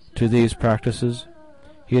 To these practices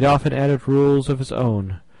he had often added rules of his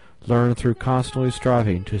own, learned through constantly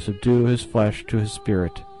striving to subdue his flesh to his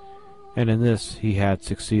spirit, and in this he had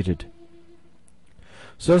succeeded.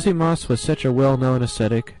 Zosimus was such a well-known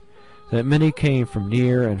ascetic that many came from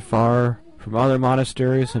near and far, from other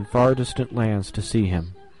monasteries and far distant lands to see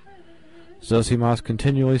him. Zosimus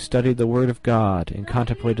continually studied the Word of God and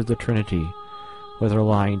contemplated the Trinity, whether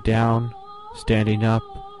lying down, standing up,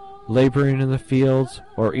 laboring in the fields,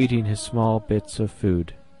 or eating his small bits of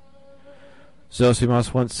food.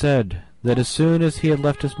 Zosimus once said that as soon as he had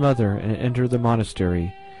left his mother and entered the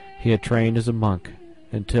monastery, he had trained as a monk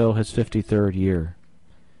until his 53rd year.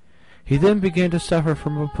 He then began to suffer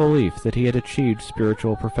from a belief that he had achieved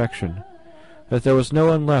spiritual perfection, that there was no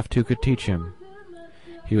one left who could teach him.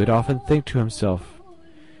 He would often think to himself,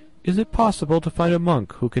 "Is it possible to find a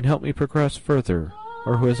monk who can help me progress further,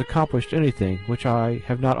 or who has accomplished anything which I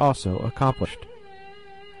have not also accomplished?"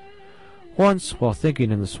 Once, while thinking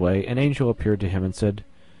in this way, an angel appeared to him and said,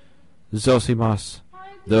 "Zosimus,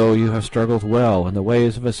 though you have struggled well in the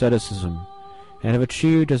ways of asceticism, and have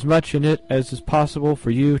achieved as much in it as is possible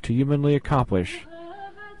for you to humanly accomplish,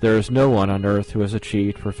 there is no one on earth who has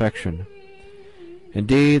achieved perfection.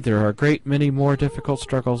 Indeed, there are a great many more difficult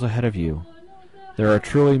struggles ahead of you. There are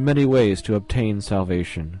truly many ways to obtain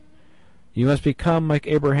salvation. You must become like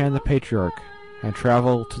Abraham the patriarch, and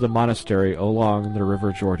travel to the monastery along the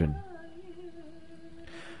river Jordan."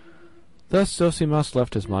 Thus Zosimus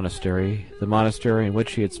left his monastery, the monastery in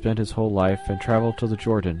which he had spent his whole life, and traveled to the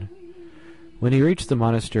Jordan. When he reached the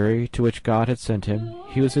monastery to which God had sent him,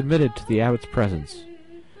 he was admitted to the abbot's presence.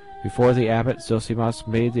 Before the abbot, Zosimus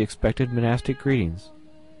made the expected monastic greetings.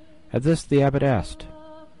 At this the abbot asked,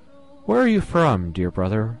 "Where are you from, dear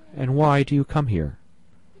brother, and why do you come here?"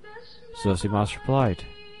 Zosimus replied,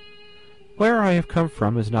 "Where I have come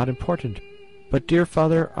from is not important, but, dear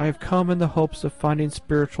father, I have come in the hopes of finding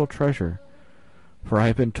spiritual treasure, for I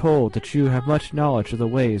have been told that you have much knowledge of the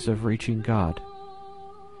ways of reaching God."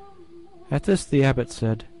 At this the abbot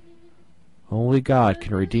said, "Only God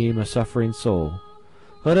can redeem a suffering soul.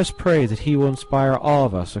 Let us pray that he will inspire all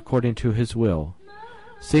of us according to his will.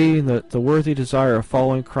 Seeing that the worthy desire of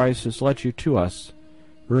following Christ has led you to us,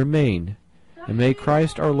 remain, and may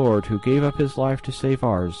Christ our Lord, who gave up his life to save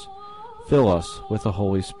ours, fill us with the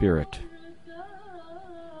Holy Spirit."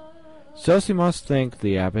 Zosimus thanked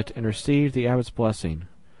the abbot and received the abbot's blessing.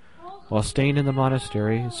 While staying in the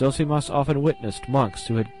monastery, Zosimus often witnessed monks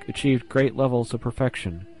who had achieved great levels of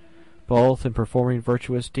perfection, both in performing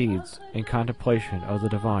virtuous deeds and contemplation of the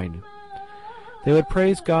divine. They would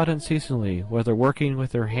praise God unceasingly, whether working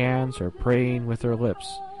with their hands or praying with their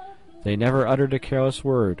lips. They never uttered a careless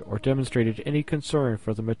word or demonstrated any concern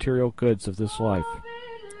for the material goods of this life.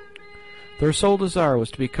 Their sole desire was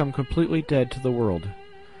to become completely dead to the world.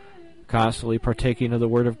 Constantly partaking of the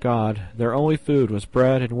Word of God, their only food was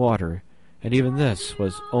bread and water, and even this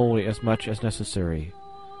was only as much as necessary.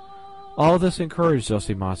 All this encouraged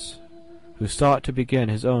Zosimas, who sought to begin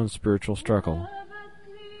his own spiritual struggle.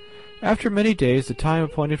 After many days, the time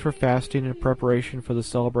appointed for fasting and preparation for the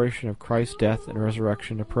celebration of Christ's death and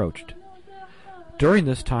resurrection approached. During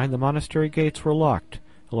this time, the monastery gates were locked,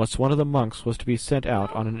 unless one of the monks was to be sent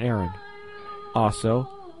out on an errand. Also,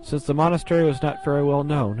 since the monastery was not very well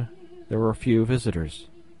known, there were few visitors.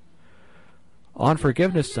 On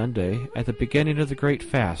Forgiveness Sunday, at the beginning of the great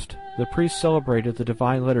fast, the priests celebrated the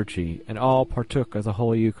Divine Liturgy, and all partook of the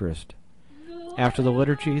Holy Eucharist. After the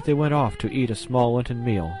liturgy, they went off to eat a small Lenten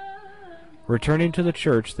meal. Returning to the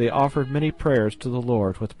church, they offered many prayers to the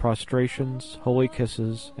Lord with prostrations, holy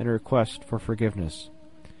kisses, and requests for forgiveness.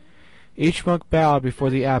 Each monk bowed before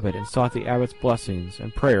the abbot and sought the abbot's blessings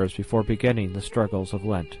and prayers before beginning the struggles of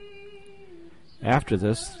Lent. After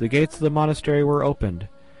this, the gates of the monastery were opened,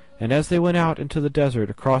 and as they went out into the desert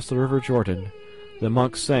across the river Jordan, the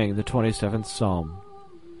monks sang the 27th Psalm.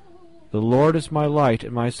 The Lord is my light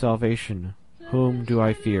and my salvation. Whom do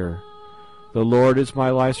I fear? The Lord is my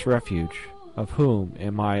life's refuge. Of whom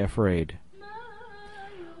am I afraid?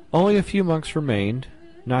 Only a few monks remained,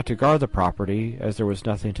 not to guard the property, as there was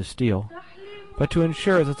nothing to steal, but to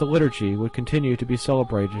ensure that the liturgy would continue to be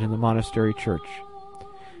celebrated in the monastery church.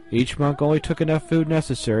 Each monk only took enough food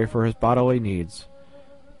necessary for his bodily needs,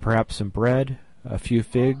 perhaps some bread, a few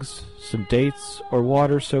figs, some dates, or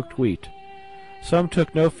water-soaked wheat. Some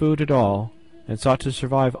took no food at all, and sought to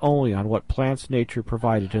survive only on what plants nature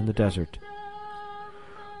provided in the desert.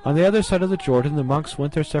 On the other side of the Jordan, the monks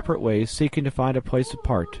went their separate ways, seeking to find a place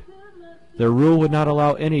apart. Their rule would not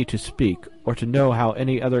allow any to speak, or to know how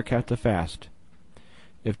any other kept the fast.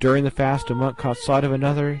 If during the fast a monk caught sight of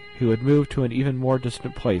another, he would move to an even more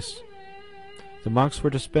distant place. The monks were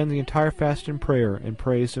to spend the entire fast in prayer and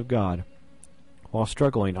praise of God, while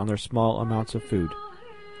struggling on their small amounts of food.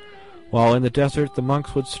 While in the desert, the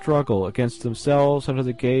monks would struggle against themselves under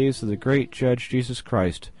the gaze of the great Judge Jesus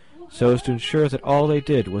Christ, so as to ensure that all they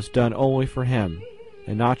did was done only for Him,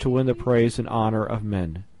 and not to win the praise and honor of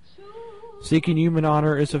men. Seeking human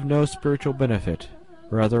honor is of no spiritual benefit.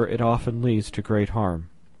 Rather, it often leads to great harm.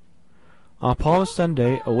 On Palm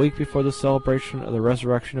Sunday, a week before the celebration of the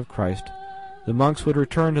resurrection of Christ, the monks would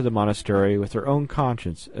return to the monastery with their own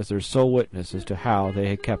conscience as their sole witness as to how they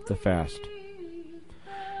had kept the fast.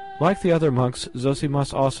 Like the other monks,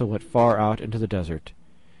 Zosimas also went far out into the desert.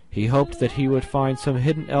 He hoped that he would find some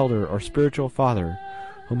hidden elder or spiritual father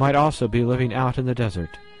who might also be living out in the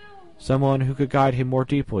desert, someone who could guide him more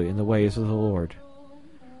deeply in the ways of the Lord.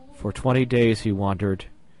 For 20 days he wandered.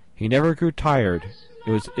 He never grew tired.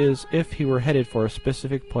 It was as if he were headed for a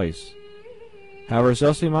specific place. However,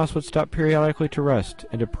 Zosimas would stop periodically to rest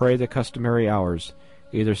and to pray the customary hours,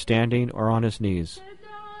 either standing or on his knees.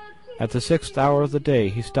 At the 6th hour of the day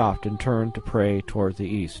he stopped and turned to pray toward the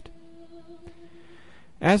east.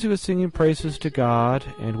 As he was singing praises to God,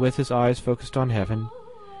 and with his eyes focused on heaven,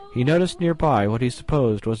 he noticed nearby what he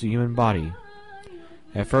supposed was a human body.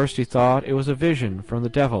 At first he thought it was a vision from the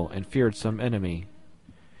devil and feared some enemy.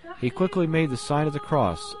 He quickly made the sign of the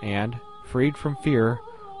cross and, freed from fear,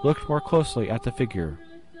 looked more closely at the figure.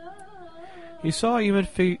 He saw a human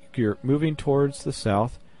figure moving towards the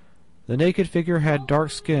south. The naked figure had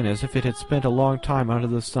dark skin as if it had spent a long time under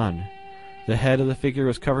the sun. The head of the figure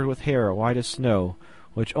was covered with hair white as snow,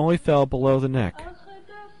 which only fell below the neck.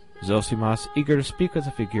 Zosimas, eager to speak with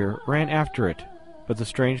the figure, ran after it, but the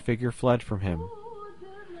strange figure fled from him.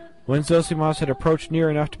 When Zosimas had approached near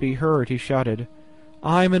enough to be heard, he shouted,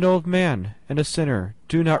 "I am an old man and a sinner.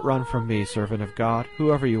 Do not run from me, servant of God,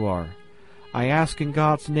 whoever you are. I ask in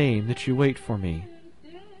God's name that you wait for me."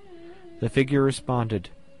 The figure responded,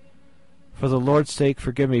 "For the Lord's sake,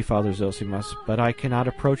 forgive me, Father Zosimas, but I cannot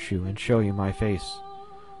approach you and show you my face.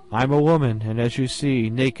 I am a woman, and as you see,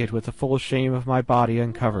 naked with the full shame of my body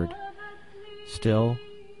uncovered. Still,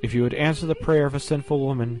 if you would answer the prayer of a sinful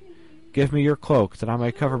woman, give me your cloak that I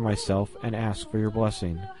may cover myself and ask for your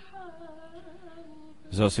blessing."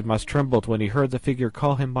 Zosimas trembled when he heard the figure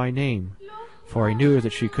call him by name, for he knew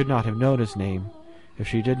that she could not have known his name if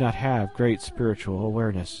she did not have great spiritual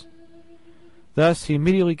awareness. Thus he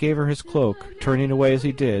immediately gave her his cloak, turning away as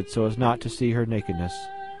he did so as not to see her nakedness.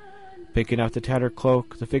 Picking up the tattered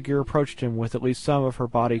cloak, the figure approached him with at least some of her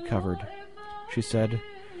body covered. She said,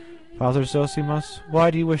 "Father Zosimas,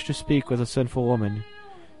 why do you wish to speak with a sinful woman?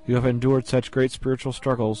 You have endured such great spiritual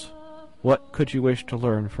struggles. What could you wish to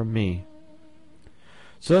learn from me?"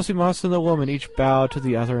 Zosimas and the woman each bowed to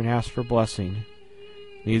the other and asked for blessing.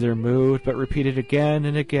 neither moved, but repeated again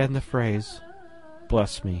and again the phrase,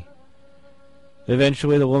 "Bless me."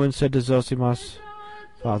 Eventually the woman said to Zosimas,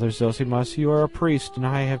 "Father Zosimas, you are a priest, and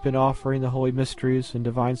I have been offering the holy mysteries and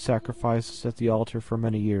divine sacrifices at the altar for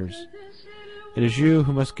many years. It is you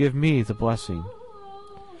who must give me the blessing."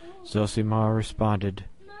 Zosima responded,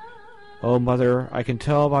 "O mother, I can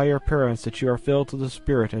tell by your appearance that you are filled with the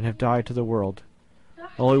Spirit and have died to the world.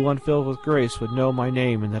 Only one filled with grace would know my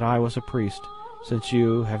name and that I was a priest, since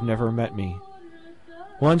you have never met me.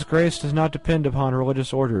 One's grace does not depend upon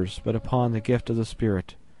religious orders, but upon the gift of the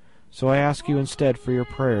Spirit. So I ask you instead for your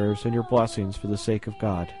prayers and your blessings for the sake of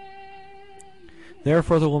God."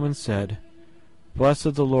 Therefore the woman said,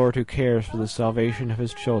 "Blessed the Lord who cares for the salvation of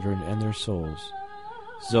his children and their souls."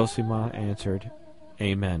 Zosima answered,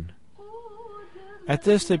 "Amen." At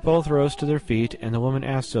this they both rose to their feet, and the woman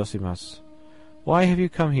asked Zosimas, "Why have you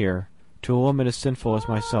come here, to a woman as sinful as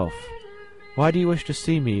myself? Why do you wish to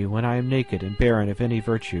see me when I am naked and barren of any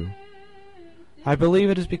virtue?" "I believe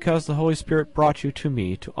it is because the Holy Spirit brought you to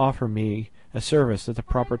me to offer me a service at the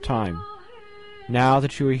proper time. Now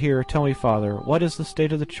that you are here, tell me, Father, what is the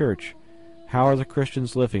state of the Church? How are the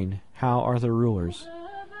Christians living? How are the rulers?"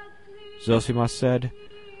 Zosimas said,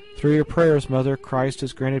 "Through your prayers, Mother, Christ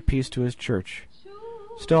has granted peace to his Church.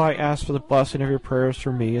 Still I ask for the blessing of your prayers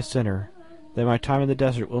for me, a sinner, that my time in the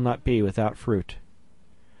desert will not be without fruit."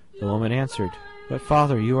 The woman answered, "But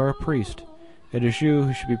Father, you are a priest. It is you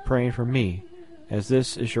who should be praying for me, as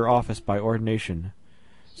this is your office by ordination.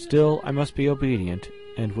 Still I must be obedient,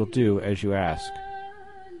 and will do as you ask."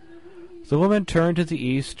 The woman turned to the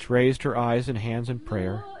east, raised her eyes and hands in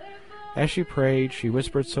prayer. As she prayed, she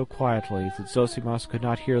whispered so quietly that Zosimas could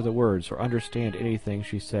not hear the words or understand anything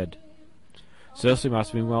she said.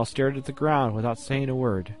 Zosimas meanwhile stared at the ground without saying a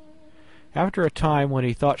word. After a time, when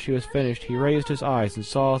he thought she was finished, he raised his eyes and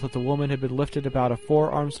saw that the woman had been lifted about a 4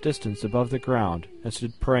 arms distance above the ground, and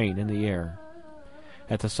stood praying in the air.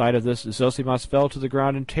 At the sight of this, Zosimas fell to the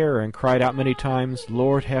ground in terror, and cried out many times,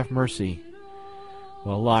 "Lord, have mercy!"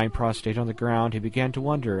 While lying prostrate on the ground, he began to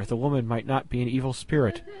wonder if the woman might not be an evil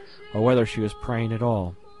spirit, or whether she was praying at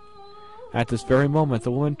all. At this very moment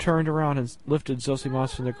the woman turned around and lifted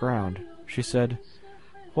Zosimas from the ground. She said,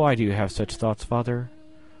 "Why do you have such thoughts, Father?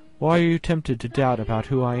 Why are you tempted to doubt about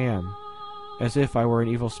who I am, as if I were an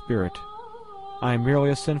evil spirit? I am merely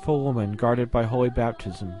a sinful woman guarded by holy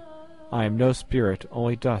baptism. I am no spirit,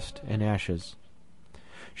 only dust and ashes."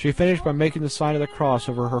 She finished by making the sign of the cross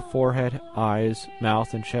over her forehead, eyes,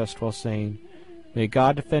 mouth, and chest, while saying, "May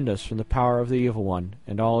God defend us from the power of the evil one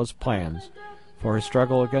and all his plans, for his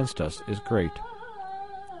struggle against us is great."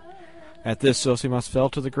 At this Zosimas fell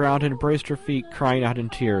to the ground and embraced her feet, crying out in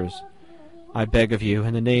tears, "I beg of you,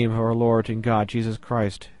 in the name of our Lord and God Jesus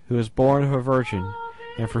Christ, who is born of a virgin,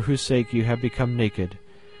 and for whose sake you have become naked,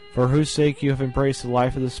 for whose sake you have embraced the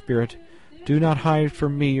life of the Spirit, do not hide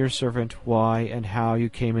from me, your servant, why and how you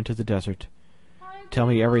came into the desert. Tell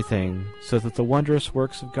me everything, so that the wondrous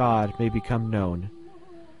works of God may become known.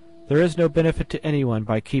 There is no benefit to anyone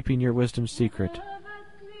by keeping your wisdom secret.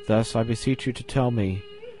 Thus I beseech you to tell me,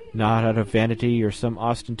 not out of vanity or some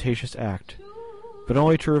ostentatious act, but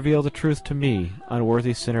only to reveal the truth to me,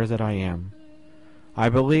 unworthy sinner that I am. I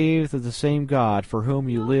believe that the same God for whom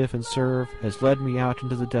you live and serve has led me out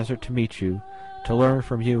into the desert to meet you, to learn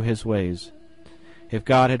from you his ways. If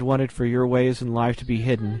God had wanted for your ways in life to be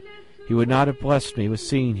hidden, he would not have blessed me with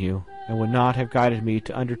seeing you, and would not have guided me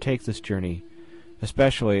to undertake this journey,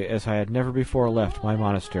 especially as I had never before left my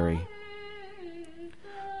monastery."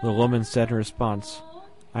 The woman said in response,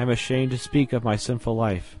 "I am ashamed to speak of my sinful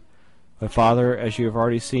life. But, Father, as you have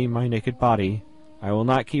already seen my naked body, I will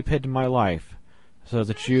not keep hidden my life, so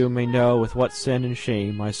that you may know with what sin and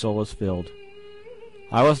shame my soul is filled.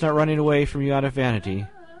 I was not running away from you out of vanity,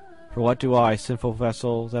 for what do I, sinful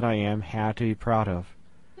vessel that I am, have to be proud of?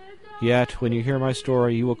 Yet, when you hear my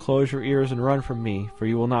story, you will close your ears and run from me, for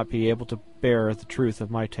you will not be able to bear the truth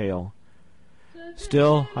of my tale.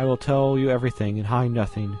 Still, I will tell you everything and hide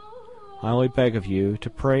nothing. I only beg of you to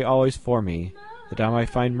pray always for me, that I might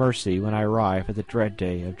find mercy when I arrive at the dread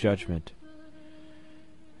day of judgment."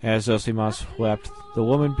 As Zosimas wept, the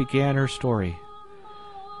woman began her story.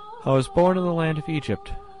 "I was born in the land of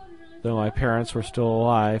Egypt. Though my parents were still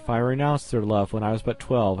alive, I renounced their love when I was but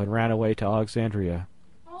 12 and ran away to Alexandria.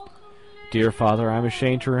 Dear Father, I am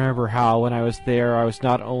ashamed to remember how, when I was there, I was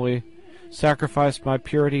not only sacrificed my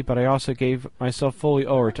purity, but I also gave myself fully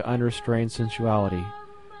over to unrestrained sensuality.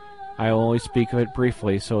 I will only speak of it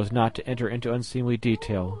briefly, so as not to enter into unseemly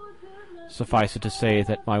detail. Suffice it to say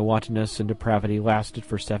that my wantonness and depravity lasted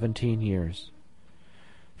for 17 years.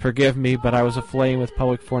 Forgive me, but I was aflame with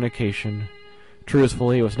public fornication.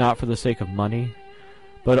 Truthfully, it was not for the sake of money,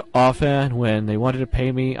 but often when they wanted to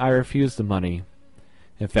pay me, I refused the money.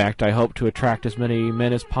 In fact, I hoped to attract as many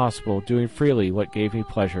men as possible, doing freely what gave me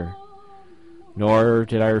pleasure. Nor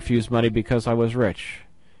did I refuse money because I was rich.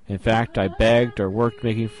 In fact, I begged or worked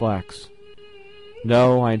making flax.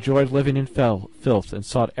 No, I enjoyed living in filth and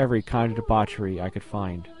sought every kind of debauchery I could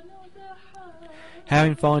find.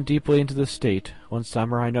 Having fallen deeply into this state, one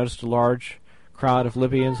summer I noticed a large crowd of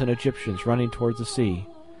Libyans and Egyptians running towards the sea.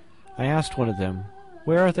 I asked one of them,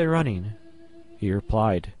 "Where are they running?" He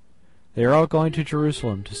replied, "They are all going to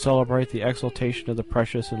Jerusalem to celebrate the exaltation of the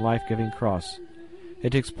precious and life-giving cross.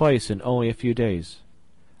 It takes place in only a few days."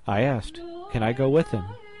 I asked, "Can I go with them?"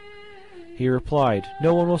 He replied,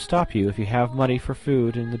 "No one will stop you if you have money for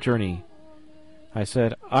food in the journey." I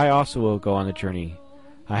said, "I also will go on the journey.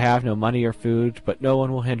 I have no money or food, but no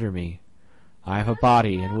one will hinder me. I have a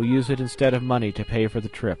body, and will use it instead of money to pay for the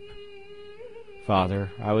trip."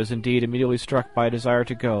 Father, I was indeed immediately struck by a desire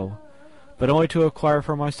to go, but only to acquire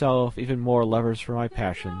for myself even more lovers for my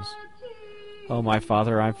passions. "Oh, my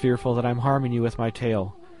father, I am fearful that I am harming you with my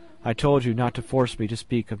tale. I told you not to force me to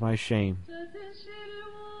speak of my shame."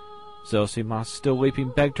 Zosimas, still weeping,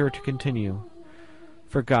 begged her to continue.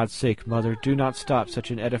 "For God's sake, mother, do not stop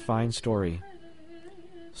such an edifying story."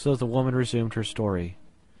 So the woman resumed her story.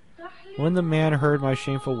 When the man heard my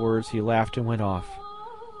shameful words, he laughed and went off.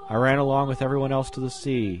 I ran along with everyone else to the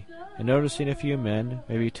sea, and noticing a few men,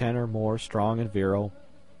 maybe 10 or more, strong and virile,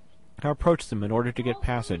 I approached them in order to get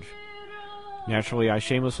passage. Naturally, I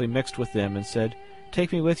shamelessly mixed with them and said,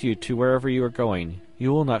 "Take me with you to wherever you are going.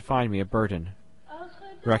 You will not find me a burden."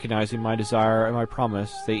 Recognizing my desire and my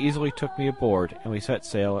promise, they easily took me aboard, and we set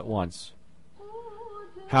sail at once.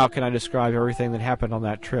 How can I describe everything that happened on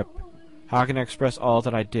that trip? How can I express all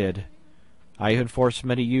that I did? I even forced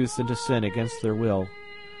many youths into sin against their will.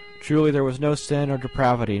 Truly there was no sin or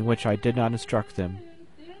depravity in which I did not instruct them.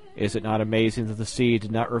 Is it not amazing that the sea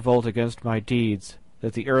did not revolt against my deeds,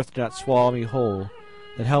 that the earth did not swallow me whole,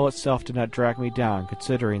 that hell itself did not drag me down,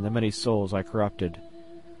 considering the many souls I corrupted?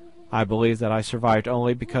 I believe that I survived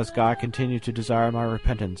only because God continued to desire my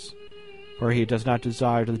repentance, for he does not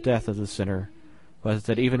desire the death of the sinner, but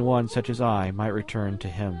that even one such as I might return to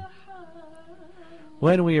him.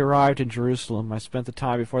 When we arrived in Jerusalem, I spent the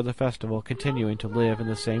time before the festival continuing to live in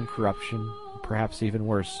the same corruption, perhaps even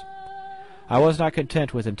worse. I was not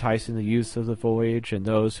content with enticing the youths of the voyage and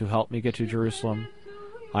those who helped me get to Jerusalem.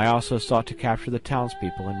 I also sought to capture the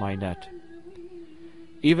townspeople in my net.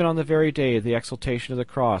 Even on the very day of the exaltation of the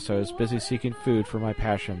cross, I was busy seeking food for my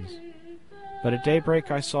passions. But at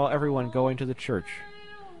daybreak I saw everyone going to the church,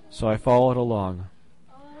 so I followed along.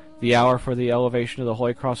 The hour for the elevation of the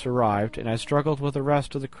Holy Cross arrived, and I struggled with the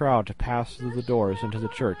rest of the crowd to pass through the doors into the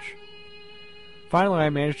church. Finally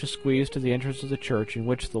I managed to squeeze to the entrance of the church in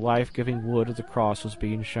which the life-giving wood of the cross was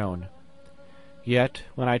being shown. Yet,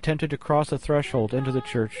 when I attempted to cross the threshold into the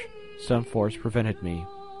church, some force prevented me.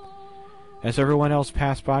 As everyone else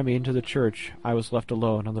passed by me into the church, I was left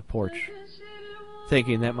alone on the porch.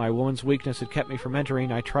 Thinking that my woman's weakness had kept me from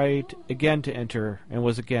entering, I tried again to enter, and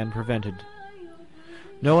was again prevented.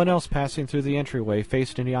 No one else passing through the entryway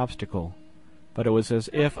faced any obstacle, but it was as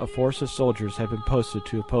if a force of soldiers had been posted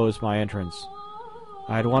to oppose my entrance.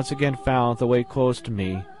 I had once again found the way closed to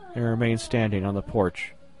me, and remained standing on the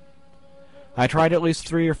porch. I tried at least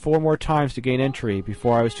 3 or 4 more times to gain entry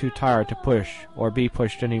before I was too tired to push or be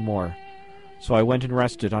pushed any more, so I went and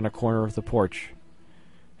rested on a corner of the porch.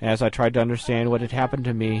 As I tried to understand what had happened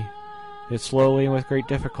to me, it slowly and with great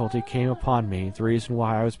difficulty came upon me the reason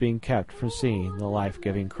why I was being kept from seeing the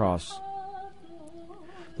life-giving cross.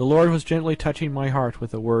 The Lord was gently touching my heart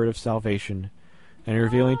with a word of salvation, and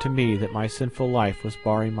revealing to me that my sinful life was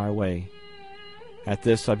barring my way. At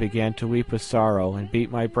this I began to weep with sorrow, and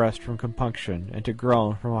beat my breast from compunction, and to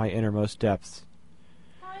groan from my innermost depths.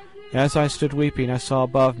 As I stood weeping, I saw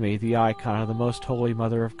above me the icon of the Most Holy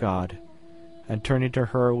Mother of God, and turning to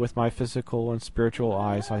her with my physical and spiritual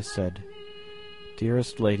eyes, I said,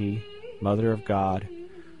 "Dearest Lady, Mother of God,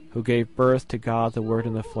 who gave birth to God the Word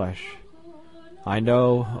in the flesh, I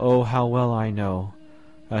know, oh how well I know,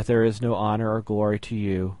 that there is no honor or glory to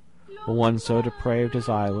you, when one so depraved as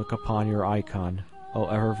I look upon your icon, O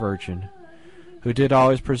ever Virgin, who did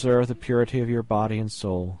always preserve the purity of your body and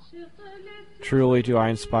soul. Truly do I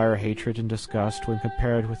inspire hatred and disgust when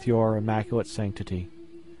compared with your immaculate sanctity.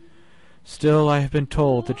 Still I have been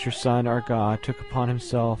told that your Son, our God, took upon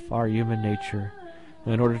himself our human nature,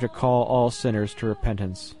 in order to call all sinners to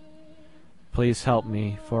repentance. Please help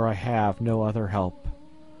me, for I have no other help.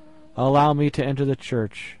 Allow me to enter the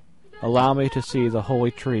church. Allow me to see the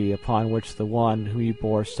holy tree upon which the one whom you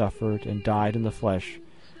bore suffered and died in the flesh,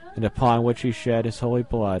 and upon which he shed his holy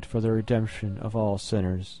blood for the redemption of all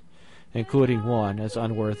sinners, including one as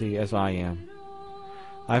unworthy as I am.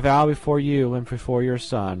 I vow before you and before your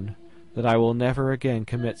Son that I will never again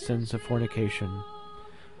commit sins of fornication.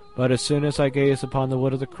 But as soon as I gaze upon the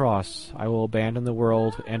wood of the cross, I will abandon the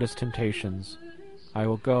world and its temptations. I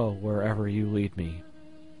will go wherever you lead me."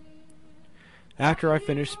 After I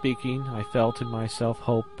finished speaking, I felt in myself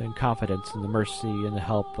hope and confidence in the mercy and the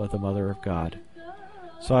help of the Mother of God.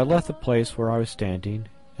 So I left the place where I was standing,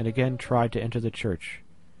 and again tried to enter the church.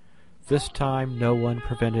 This time no one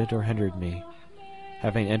prevented or hindered me.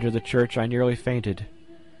 Having entered the church, I nearly fainted.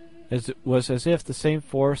 It was as if the same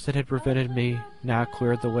force that had prevented me now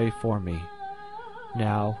cleared the way for me.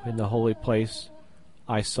 Now, in the holy place,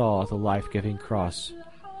 I saw the life-giving cross.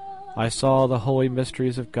 I saw the holy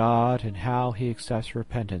mysteries of God and how he accepts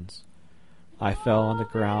repentance. I fell on the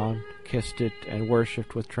ground, kissed it, and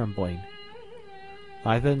worshipped with trembling.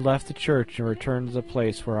 I then left the church and returned to the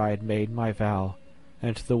place where I had made my vow,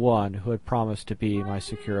 and to the one who had promised to be my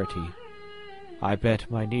security. I bent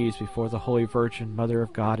my knees before the Holy Virgin, Mother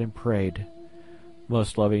of God, and prayed,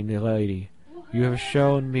 "Most loving Lady, you have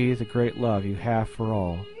shown me the great love you have for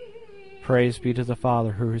all. Praise be to the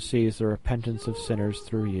Father who receives the repentance of sinners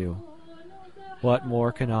through you. What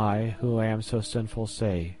more can I, who am so sinful,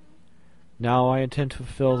 say? Now I intend to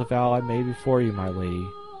fulfill the vow I made before you, my Lady.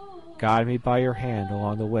 Guide me by your hand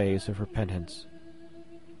along the ways of repentance."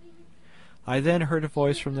 I then heard a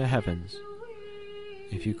voice from the heavens.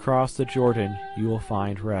 "If you cross the Jordan, you will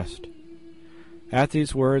find rest." At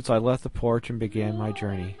these words I left the porch and began my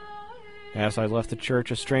journey. As I left the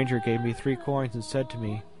church, a stranger gave me 3 coins and said to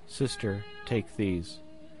me, "Sister, take these."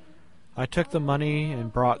 I took the money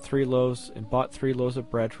and bought 3 loaves of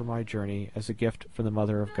bread for my journey as a gift from the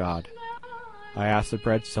Mother of God. I asked the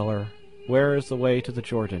bread seller, "Where is the way to the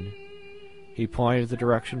Jordan?" He pointed the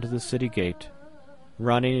direction to the city gate.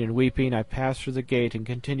 Running and weeping, I passed through the gate and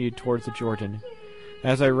continued towards the Jordan.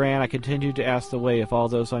 As I ran, I continued to ask the way of all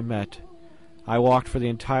those I met. I walked for the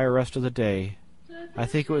entire rest of the day. I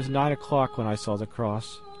think it was 9 o'clock when I saw the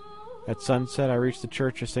cross. At sunset, I reached the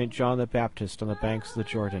church of St. John the Baptist on the banks of the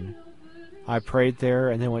Jordan. I prayed there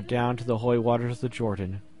and then went down to the holy waters of the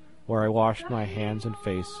Jordan, where I washed my hands and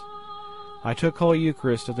face. I took Holy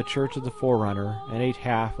Eucharist at the Church of the Forerunner and ate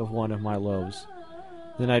half of one of my loaves.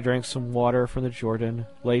 Then I drank some water from the Jordan,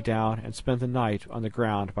 lay down, and spent the night on the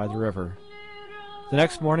ground by the river. The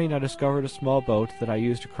next morning I discovered a small boat that I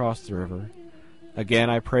used to cross the river. Again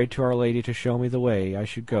I prayed to Our Lady to show me the way I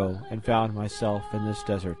should go, and found myself in this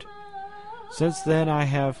desert. Since then I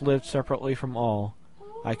have lived separately from all.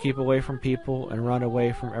 I keep away from people and run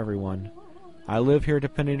away from everyone. I live here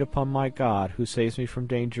depending upon my God, who saves me from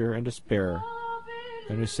danger and despair,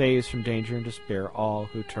 and who saves from danger and despair all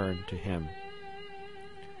who turn to him.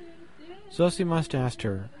 Zosimus asked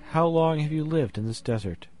her, "How long have you lived in this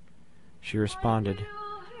desert?" She responded,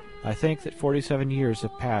 "I think that 47 years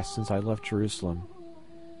have passed since I left Jerusalem."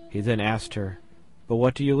 He then asked her, "But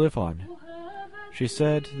what do you live on?" She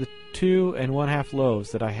said, "The 2½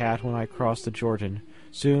 loaves that I had when I crossed the Jordan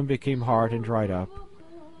soon became hard and dried up.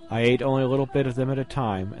 I ate only a little bit of them at a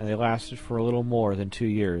time, and they lasted for a little more than 2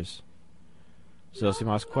 years."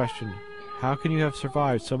 Zosimus questioned, "How can you have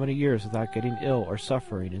survived so many years without getting ill or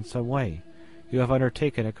suffering in some way? You have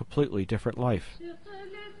undertaken a completely different life."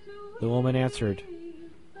 The woman answered,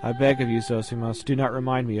 "I beg of you, Zosimus, do not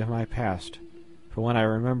remind me of my past, for when I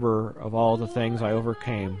remember of all the things I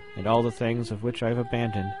overcame, and all the things of which I have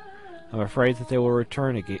abandoned, I am afraid that they will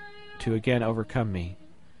return to again overcome me."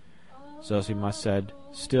 Zosimus said,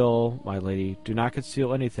 "Still, my lady, do not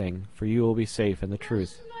conceal anything, for you will be safe in the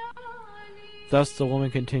truth." Thus the woman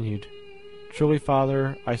continued, "Truly,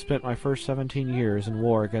 Father, I spent my first 17 years in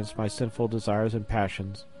war against my sinful desires and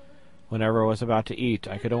passions. Whenever I was about to eat,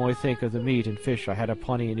 I could only think of the meat and fish I had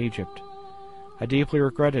aplenty in Egypt. I deeply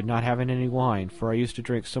regretted not having any wine, for I used to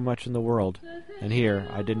drink so much in the world, and here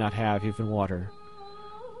I did not have even water.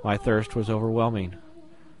 My thirst was overwhelming.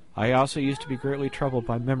 I also used to be greatly troubled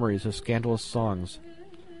by memories of scandalous songs.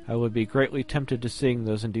 I would be greatly tempted to sing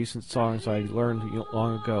those indecent songs I learned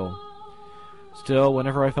long ago. Still,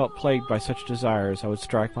 whenever I felt plagued by such desires, I would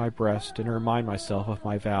strike my breast and remind myself of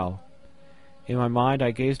my vow. In my mind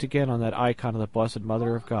I gazed again on that icon of the Blessed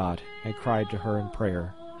Mother of God, and cried to her in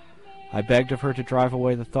prayer. I begged of her to drive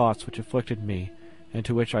away the thoughts which afflicted me, and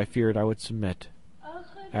to which I feared I would submit.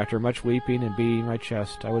 After much weeping and beating my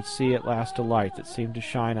chest, I would see at last a light that seemed to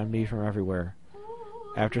shine on me from everywhere.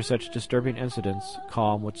 After such disturbing incidents,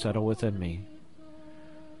 calm would settle within me.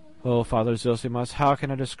 O Father Zosimus, how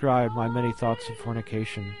can I describe my many thoughts of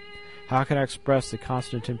fornication? How can I express the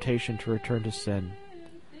constant temptation to return to sin?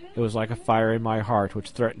 It was like a fire in my heart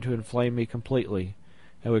which threatened to inflame me completely,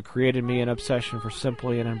 and would create in me an obsession for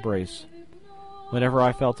simply an embrace. Whenever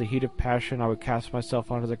I felt the heat of passion, I would cast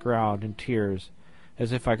myself onto the ground in tears,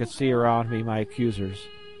 as if I could see around me my accusers,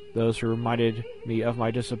 those who reminded me of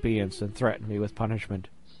my disobedience and threatened me with punishment.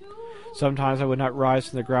 Sometimes I would not rise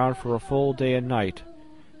from the ground for a full day and night,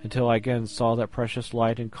 until I again saw that precious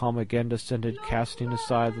light, and calm again descended, casting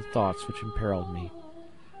aside the thoughts which imperiled me.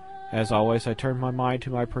 As always, I turned my mind to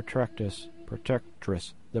my protectress,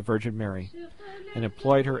 the Virgin Mary, and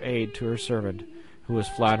employed her aid to her servant, who was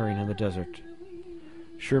floundering in the desert.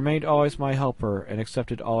 She remained always my helper, and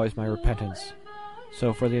accepted always my repentance.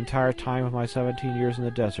 So for the entire time of my 17 years in the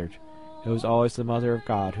desert, it was always the Mother of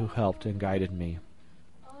God who helped and guided me.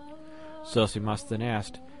 Zosimus then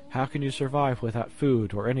asked, "How can you survive without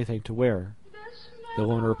food or anything to wear?" The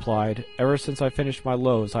woman replied, "Ever since I finished my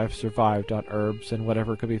loaves, I have survived on herbs and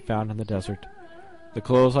whatever could be found in the desert. The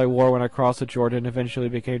clothes I wore when I crossed the Jordan eventually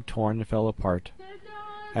became torn and fell apart.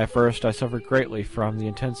 At first I suffered greatly from the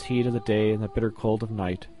intense heat of the day and the bitter cold of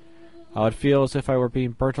night. I would feel as if I were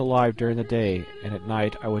being burnt alive during the day, and at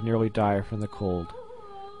night I would nearly die from the cold.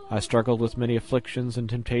 I struggled with many afflictions and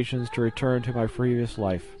temptations to return to my previous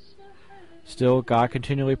life. Still, God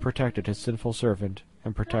continually protected his sinful servant,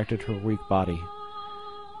 and protected her weak body.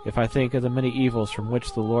 If I think of the many evils from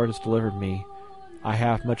which the Lord has delivered me, I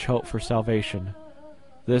have much hope for salvation.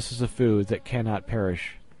 This is a food that cannot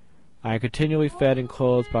perish. I am continually fed and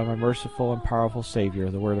clothed by my merciful and powerful Savior,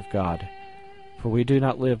 the Word of God. For we do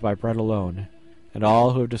not live by bread alone, and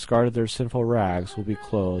all who have discarded their sinful rags will be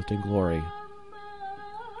clothed in glory."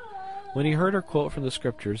 When he heard her quote from the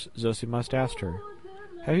Scriptures, Zosimus asked her,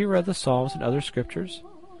 "Have you read the Psalms and other Scriptures?"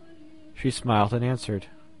 She smiled and answered,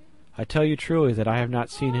 "I tell you truly that I have not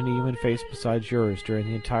seen any human face besides yours during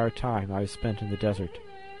the entire time I have spent in the desert.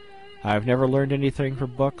 I have never learned anything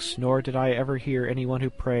from books, nor did I ever hear anyone who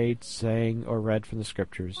prayed, sang, or read from the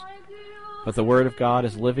Scriptures. But the Word of God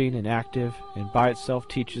is living and active, and by itself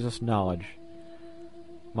teaches us knowledge.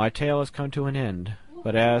 My tale has come to an end,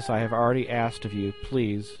 but as I have already asked of you,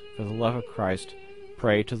 please, for the love of Christ,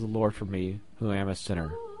 pray to the Lord for me, who am a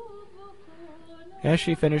sinner." As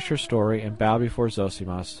she finished her story and bowed before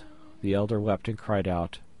Zosimus, the elder wept and cried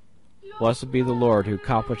out, "Blessed be the Lord who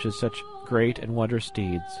accomplishes such great and wondrous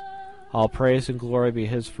deeds. All praise and glory be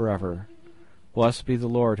his forever. Blessed be the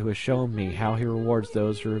Lord who has shown me how he rewards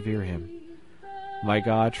those who revere him. My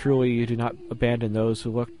God, truly you do not abandon those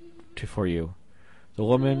who look for you." The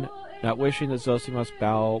woman, not wishing that Zosimus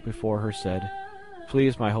bow before her, said,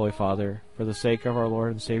 "Please, my holy father, for the sake of our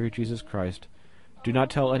Lord and Savior Jesus Christ, do not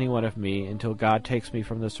tell anyone of me until God takes me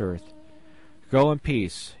from this earth. Go in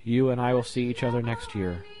peace. You and I will see each other next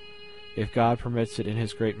year, if God permits it in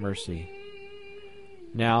his great mercy.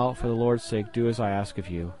 Now, for the Lord's sake, do as I ask of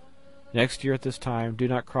you. Next year at this time, do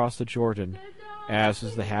not cross the Jordan, as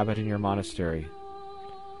is the habit in your monastery."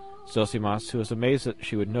 Zosimus, who was amazed that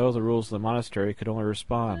she would know the rules of the monastery, could only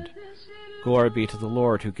respond, "Glory be to the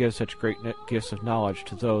Lord, who gives such great gifts of knowledge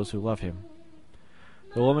to those who love him."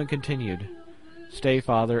 The woman continued, "Stay,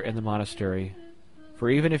 Father, in the monastery, for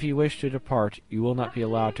even if you wish to depart, you will not be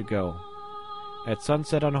allowed to go. At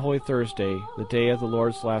sunset on Holy Thursday, the day of the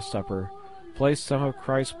Lord's Last Supper, place some of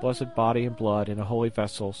Christ's blessed body and blood in a holy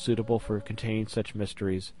vessel suitable for containing such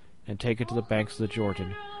mysteries, and take it to the banks of the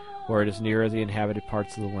Jordan, where it is nearer the inhabited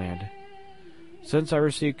parts of the land. Since I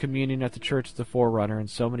received communion at the Church of the Forerunner and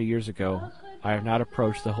so many years ago, I have not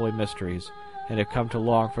approached the holy mysteries, and have come to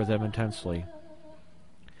long for them intensely.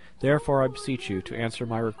 Therefore I beseech you to answer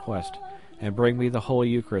my request, and bring me the Holy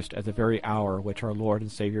Eucharist at the very hour which our Lord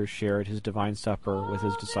and Savior shared his divine supper with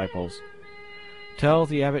his disciples. Tell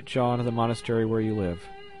the Abbot John of the monastery where you live.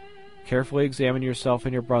 Carefully examine yourself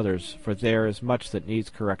and your brothers, for there is much that needs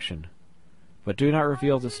correction. But do not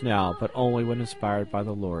reveal this now, but only when inspired by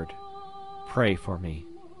the Lord. Pray for me."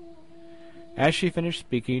 As she finished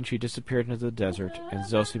speaking, she disappeared into the desert, and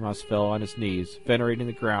Zosimus fell on his knees, venerating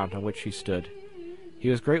the ground on which she stood. He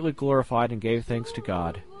was greatly glorified and gave thanks to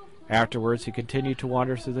God. Afterwards he continued to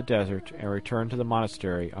wander through the desert, and returned to the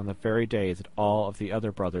monastery on the very day that all of the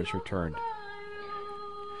other brothers returned.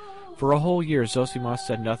 For a whole year Zosimus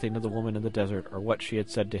said nothing to the woman in the desert, or what she had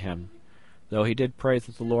said to him, though he did pray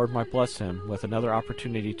that the Lord might bless him with another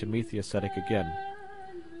opportunity to meet the ascetic again.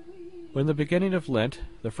 When the beginning of Lent,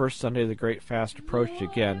 the first Sunday of the great fast, approached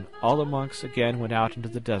again, all the monks again went out into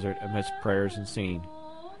the desert amidst prayers and singing.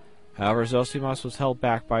 However, Zosimus was held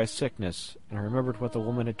back by a sickness, and remembered what the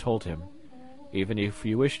woman had told him. Even if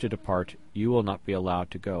you wish to depart, you will not be allowed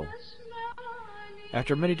to go."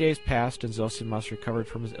 After many days passed and Zosimus recovered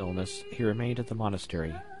from his illness, he remained at the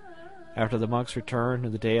monastery. After the monks returned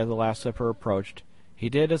and the day of the Last Supper approached, he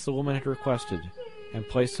did as the woman had requested, and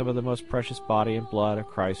placed some of the most precious body and blood of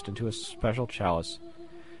Christ into a special chalice.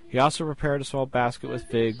 He also prepared a small basket with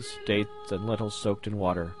figs, dates, and lentils soaked in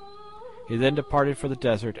water. He then departed for the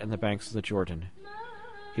desert and the banks of the Jordan.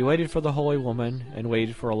 He waited for the holy woman, and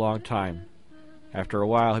waited for a long time. After a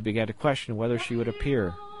while he began to question whether she would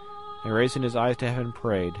appear, and raising his eyes to heaven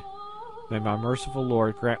prayed, "May my merciful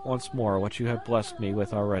Lord grant once more what you have blessed me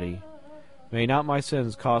with already. May not my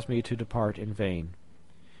sins cause me to depart in vain."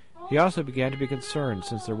 He also began to be concerned,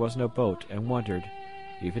 since there was no boat, and wondered,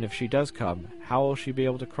 "Even if she does come, how will she be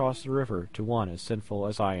able to cross the river to one as sinful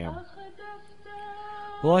as I am?"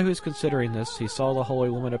 While he was considering this, he saw the holy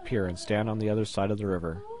woman appear and stand on the other side of the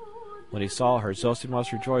river. When he saw her,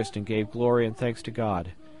 Zosimus rejoiced and gave glory and thanks to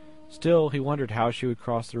God. Still, he wondered how she would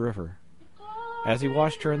cross the river. As he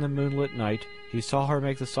watched her in the moonlit night, he saw her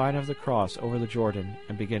make the sign of the cross over the Jordan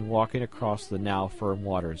and begin walking across the now firm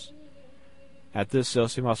waters. At this,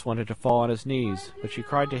 Zosimus wanted to fall on his knees, but she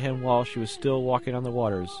cried to him while she was still walking on the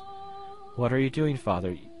waters, "What are you doing,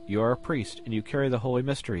 Father? You are a priest, and you carry the holy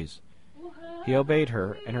mysteries." He obeyed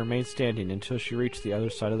her, and remained standing until she reached the other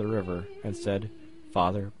side of the river, and said,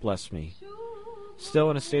 "Father, bless me."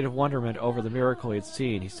 Still in a state of wonderment over the miracle he had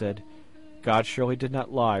seen, he said, "God surely did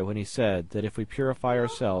not lie when he said that if we purify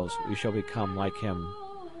ourselves, we shall become like him.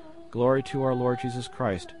 Glory to our Lord Jesus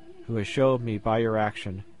Christ, who has showed me by your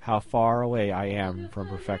action how far away I am from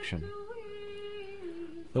perfection."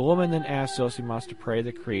 The woman then asked Zosimus to pray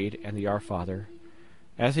the Creed and the Our Father.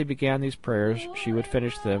 As he began these prayers, she would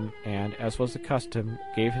finish them, and, as was the custom,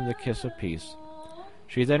 gave him the kiss of peace.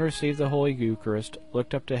 She then received the Holy Eucharist,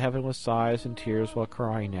 looked up to heaven with sighs and tears while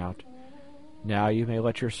crying out, "Now you may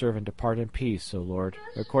let your servant depart in peace, O Lord,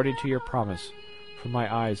 according to your promise, for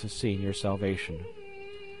my eyes have seen your salvation."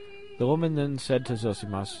 The woman then said to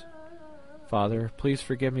Zosimus, "Father, please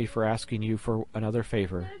forgive me for asking you for another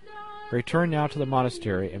favor. Return now to the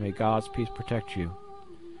monastery, and may God's peace protect you.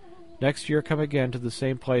 Next year come again to the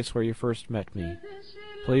same place where you first met me.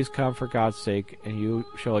 Please come for God's sake, and you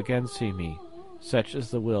shall again see me. Such is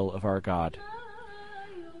the will of our God."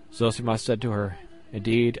 Zosimus said to her,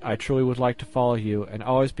 "Indeed, I truly would like to follow you, and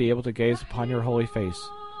always be able to gaze upon your holy face.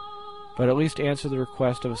 But at least answer the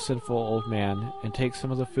request of a sinful old man, and take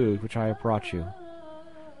some of the food which I have brought you."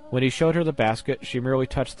 When he showed her the basket, she merely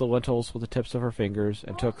touched the lentils with the tips of her fingers,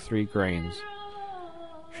 and took 3 grains.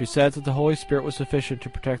 She said that the Holy Spirit was sufficient to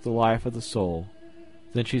protect the life of the soul.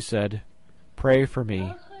 Then she said, "Pray for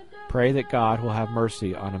me. Pray that God will have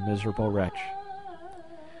mercy on a miserable wretch."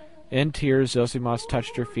 In tears, Zosimus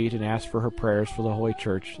touched her feet and asked for her prayers for the Holy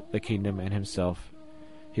Church, the kingdom, and himself.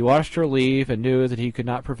 He watched her leave, and knew that he could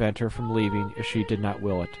not prevent her from leaving if she did not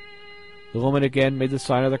will it. The woman again made the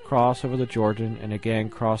sign of the cross over the Jordan, and again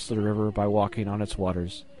crossed the river by walking on its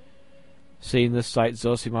waters. Seeing this sight,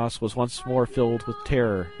 Zosimus was once more filled with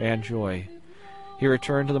terror and joy. He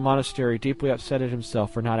returned to the monastery, deeply upset at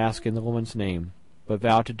himself for not asking the woman's name, but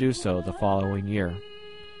vowed to do so the following year.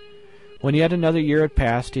 When yet another year had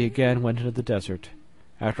passed, he again went into the desert.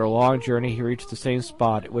 After a long journey, he reached the same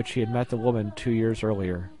spot at which he had met the woman 2 years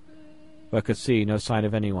earlier, but could see no sign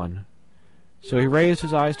of anyone. So he raised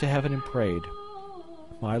his eyes to heaven and prayed,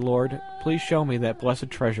 "My Lord, please show me that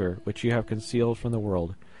blessed treasure which you have concealed from the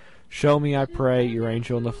world. Show me, I pray, your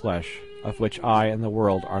angel in the flesh, of which I and the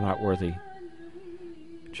world are not worthy."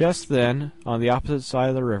 Just then, on the opposite side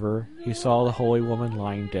of the river, he saw the holy woman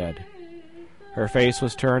lying dead. Her face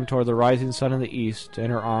was turned toward the rising sun in the east, and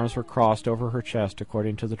her arms were crossed over her chest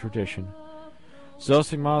according to the tradition.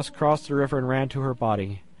 Zosimus crossed the river and ran to her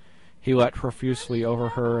body. He wept profusely over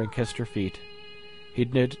her and kissed her feet. He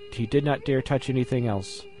did not dare touch anything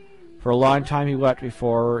else. For a long time he wept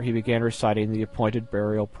before he began reciting the appointed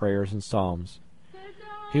burial prayers and psalms.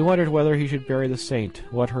 He wondered whether he should bury the saint,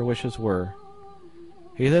 what her wishes were.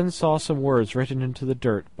 He then saw some words written into the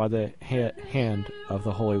dirt by the hand of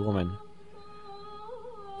the holy woman.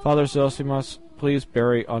 "Father Zosimus, please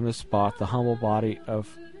bury on this spot the humble body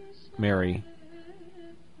of Mary.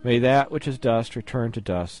 May that which is dust return to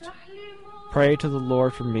dust. Pray to the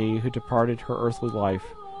Lord for me, who departed her earthly life,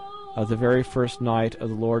 of the very first night of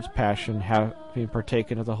the Lord's Passion, having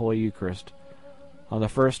partaken of the Holy Eucharist, on the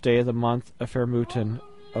first day of the month of Firmutin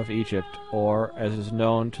of Egypt, or, as is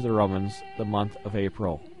known to the Romans, the month of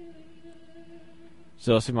April."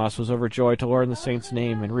 Zosimus was overjoyed to learn the saint's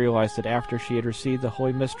name, and realized that after she had received the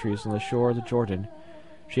holy mysteries on the shore of the Jordan,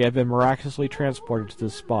 she had been miraculously transported to the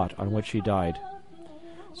spot on which she died.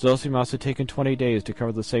 Zosimus had taken 20 days to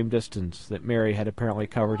cover the same distance that Mary had apparently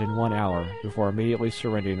covered in 1 hour before immediately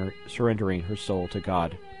surrendering her soul to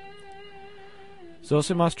God.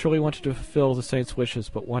 Zosimus truly wanted to fulfill the saint's wishes,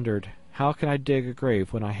 but wondered, "How can I dig a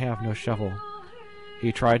grave when I have no shovel?"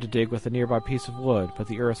 He tried to dig with a nearby piece of wood, but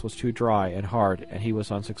the earth was too dry and hard, and he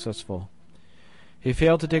was unsuccessful. He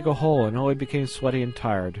failed to dig a hole and only became sweaty and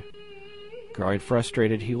tired. Growing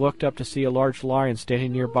frustrated, he looked up to see a large lion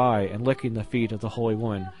standing nearby and licking the feet of the holy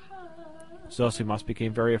woman. Zosimus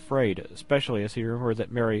became very afraid, especially as he remembered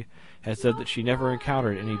that Mary had said that she never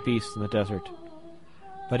encountered any beasts in the desert.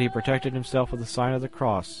 But he protected himself with the sign of the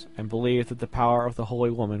cross, and believed that the power of the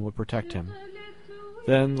holy woman would protect him.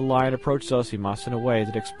 Then the lion approached Zosimus in a way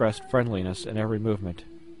that expressed friendliness in every movement.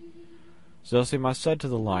 Zosimus said to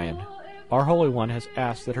the lion, "Our Holy One has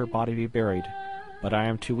asked that her body be buried, but I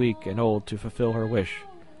am too weak and old to fulfill her wish.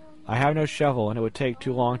 I have no shovel, and it would take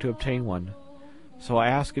too long to obtain one. So I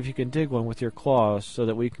ask if you can dig one with your claws so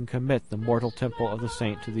that we can commit the mortal temple of the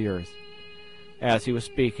saint to the earth." As he was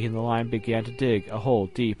speaking, the lion began to dig a hole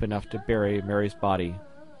deep enough to bury Mary's body.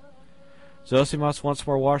 Zosimus once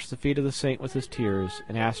more washed the feet of the saint with his tears,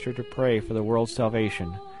 and asked her to pray for the world's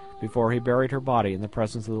salvation, before he buried her body in the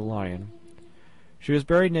presence of the lion. She was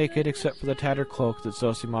buried naked except for the tattered cloak that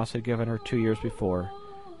Zosimus had given her 2 years before,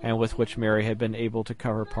 and with which Mary had been able to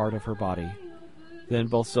cover part of her body. Then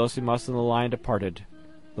both Zosimus and the lion departed.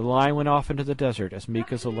 The lion went off into the desert as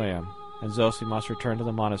meek as a lamb, and Zosimus returned to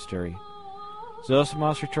the monastery.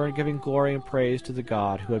 Zosimus returned giving glory and praise to the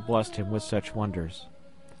God who had blessed him with such wonders.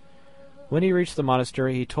 When he reached the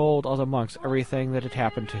monastery, he told all the monks everything that had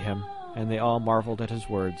happened to him, and they all marveled at his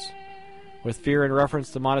words. With fear and reverence,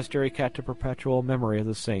 the monastery kept a perpetual memory of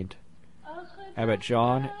the saint. Abbot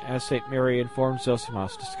John, as St. Mary informed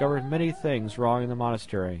Zosimus, discovered many things wrong in the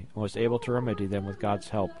monastery, and was able to remedy them with God's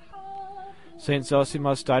help. St.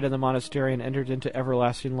 Zosimus died in the monastery and entered into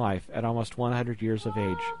everlasting life at almost 100 years of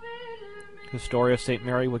age. The story of St.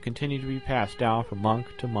 Mary would continue to be passed down from monk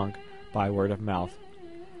to monk by word of mouth.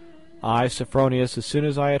 I, Sophronius, as soon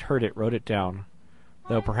as I had heard it, wrote it down.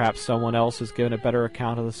 Though perhaps someone else has given a better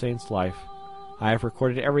account of the saint's life, I have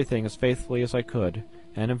recorded everything as faithfully as I could,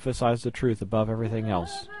 and emphasized the truth above everything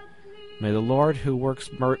else. May the Lord, who works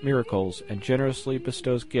miracles and generously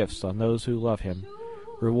bestows gifts on those who love him,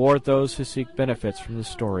 reward those who seek benefits from this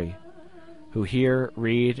story, who hear,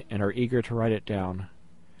 read, and are eager to write it down.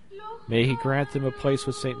 May he grant them a place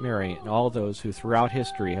with St. Mary and all those who throughout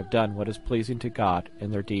history have done what is pleasing to God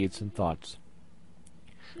in their deeds and thoughts.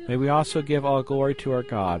 May we also give all glory to our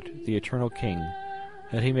God, the eternal King,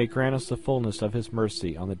 that he may grant us the fullness of his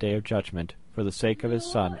mercy on the day of judgment, for the sake of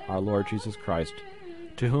his Son, our Lord Jesus Christ,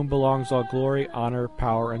 to whom belongs all glory, honor,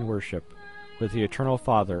 power, and worship, with the eternal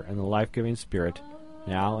Father and the life-giving Spirit,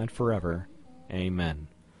 now and forever. Amen.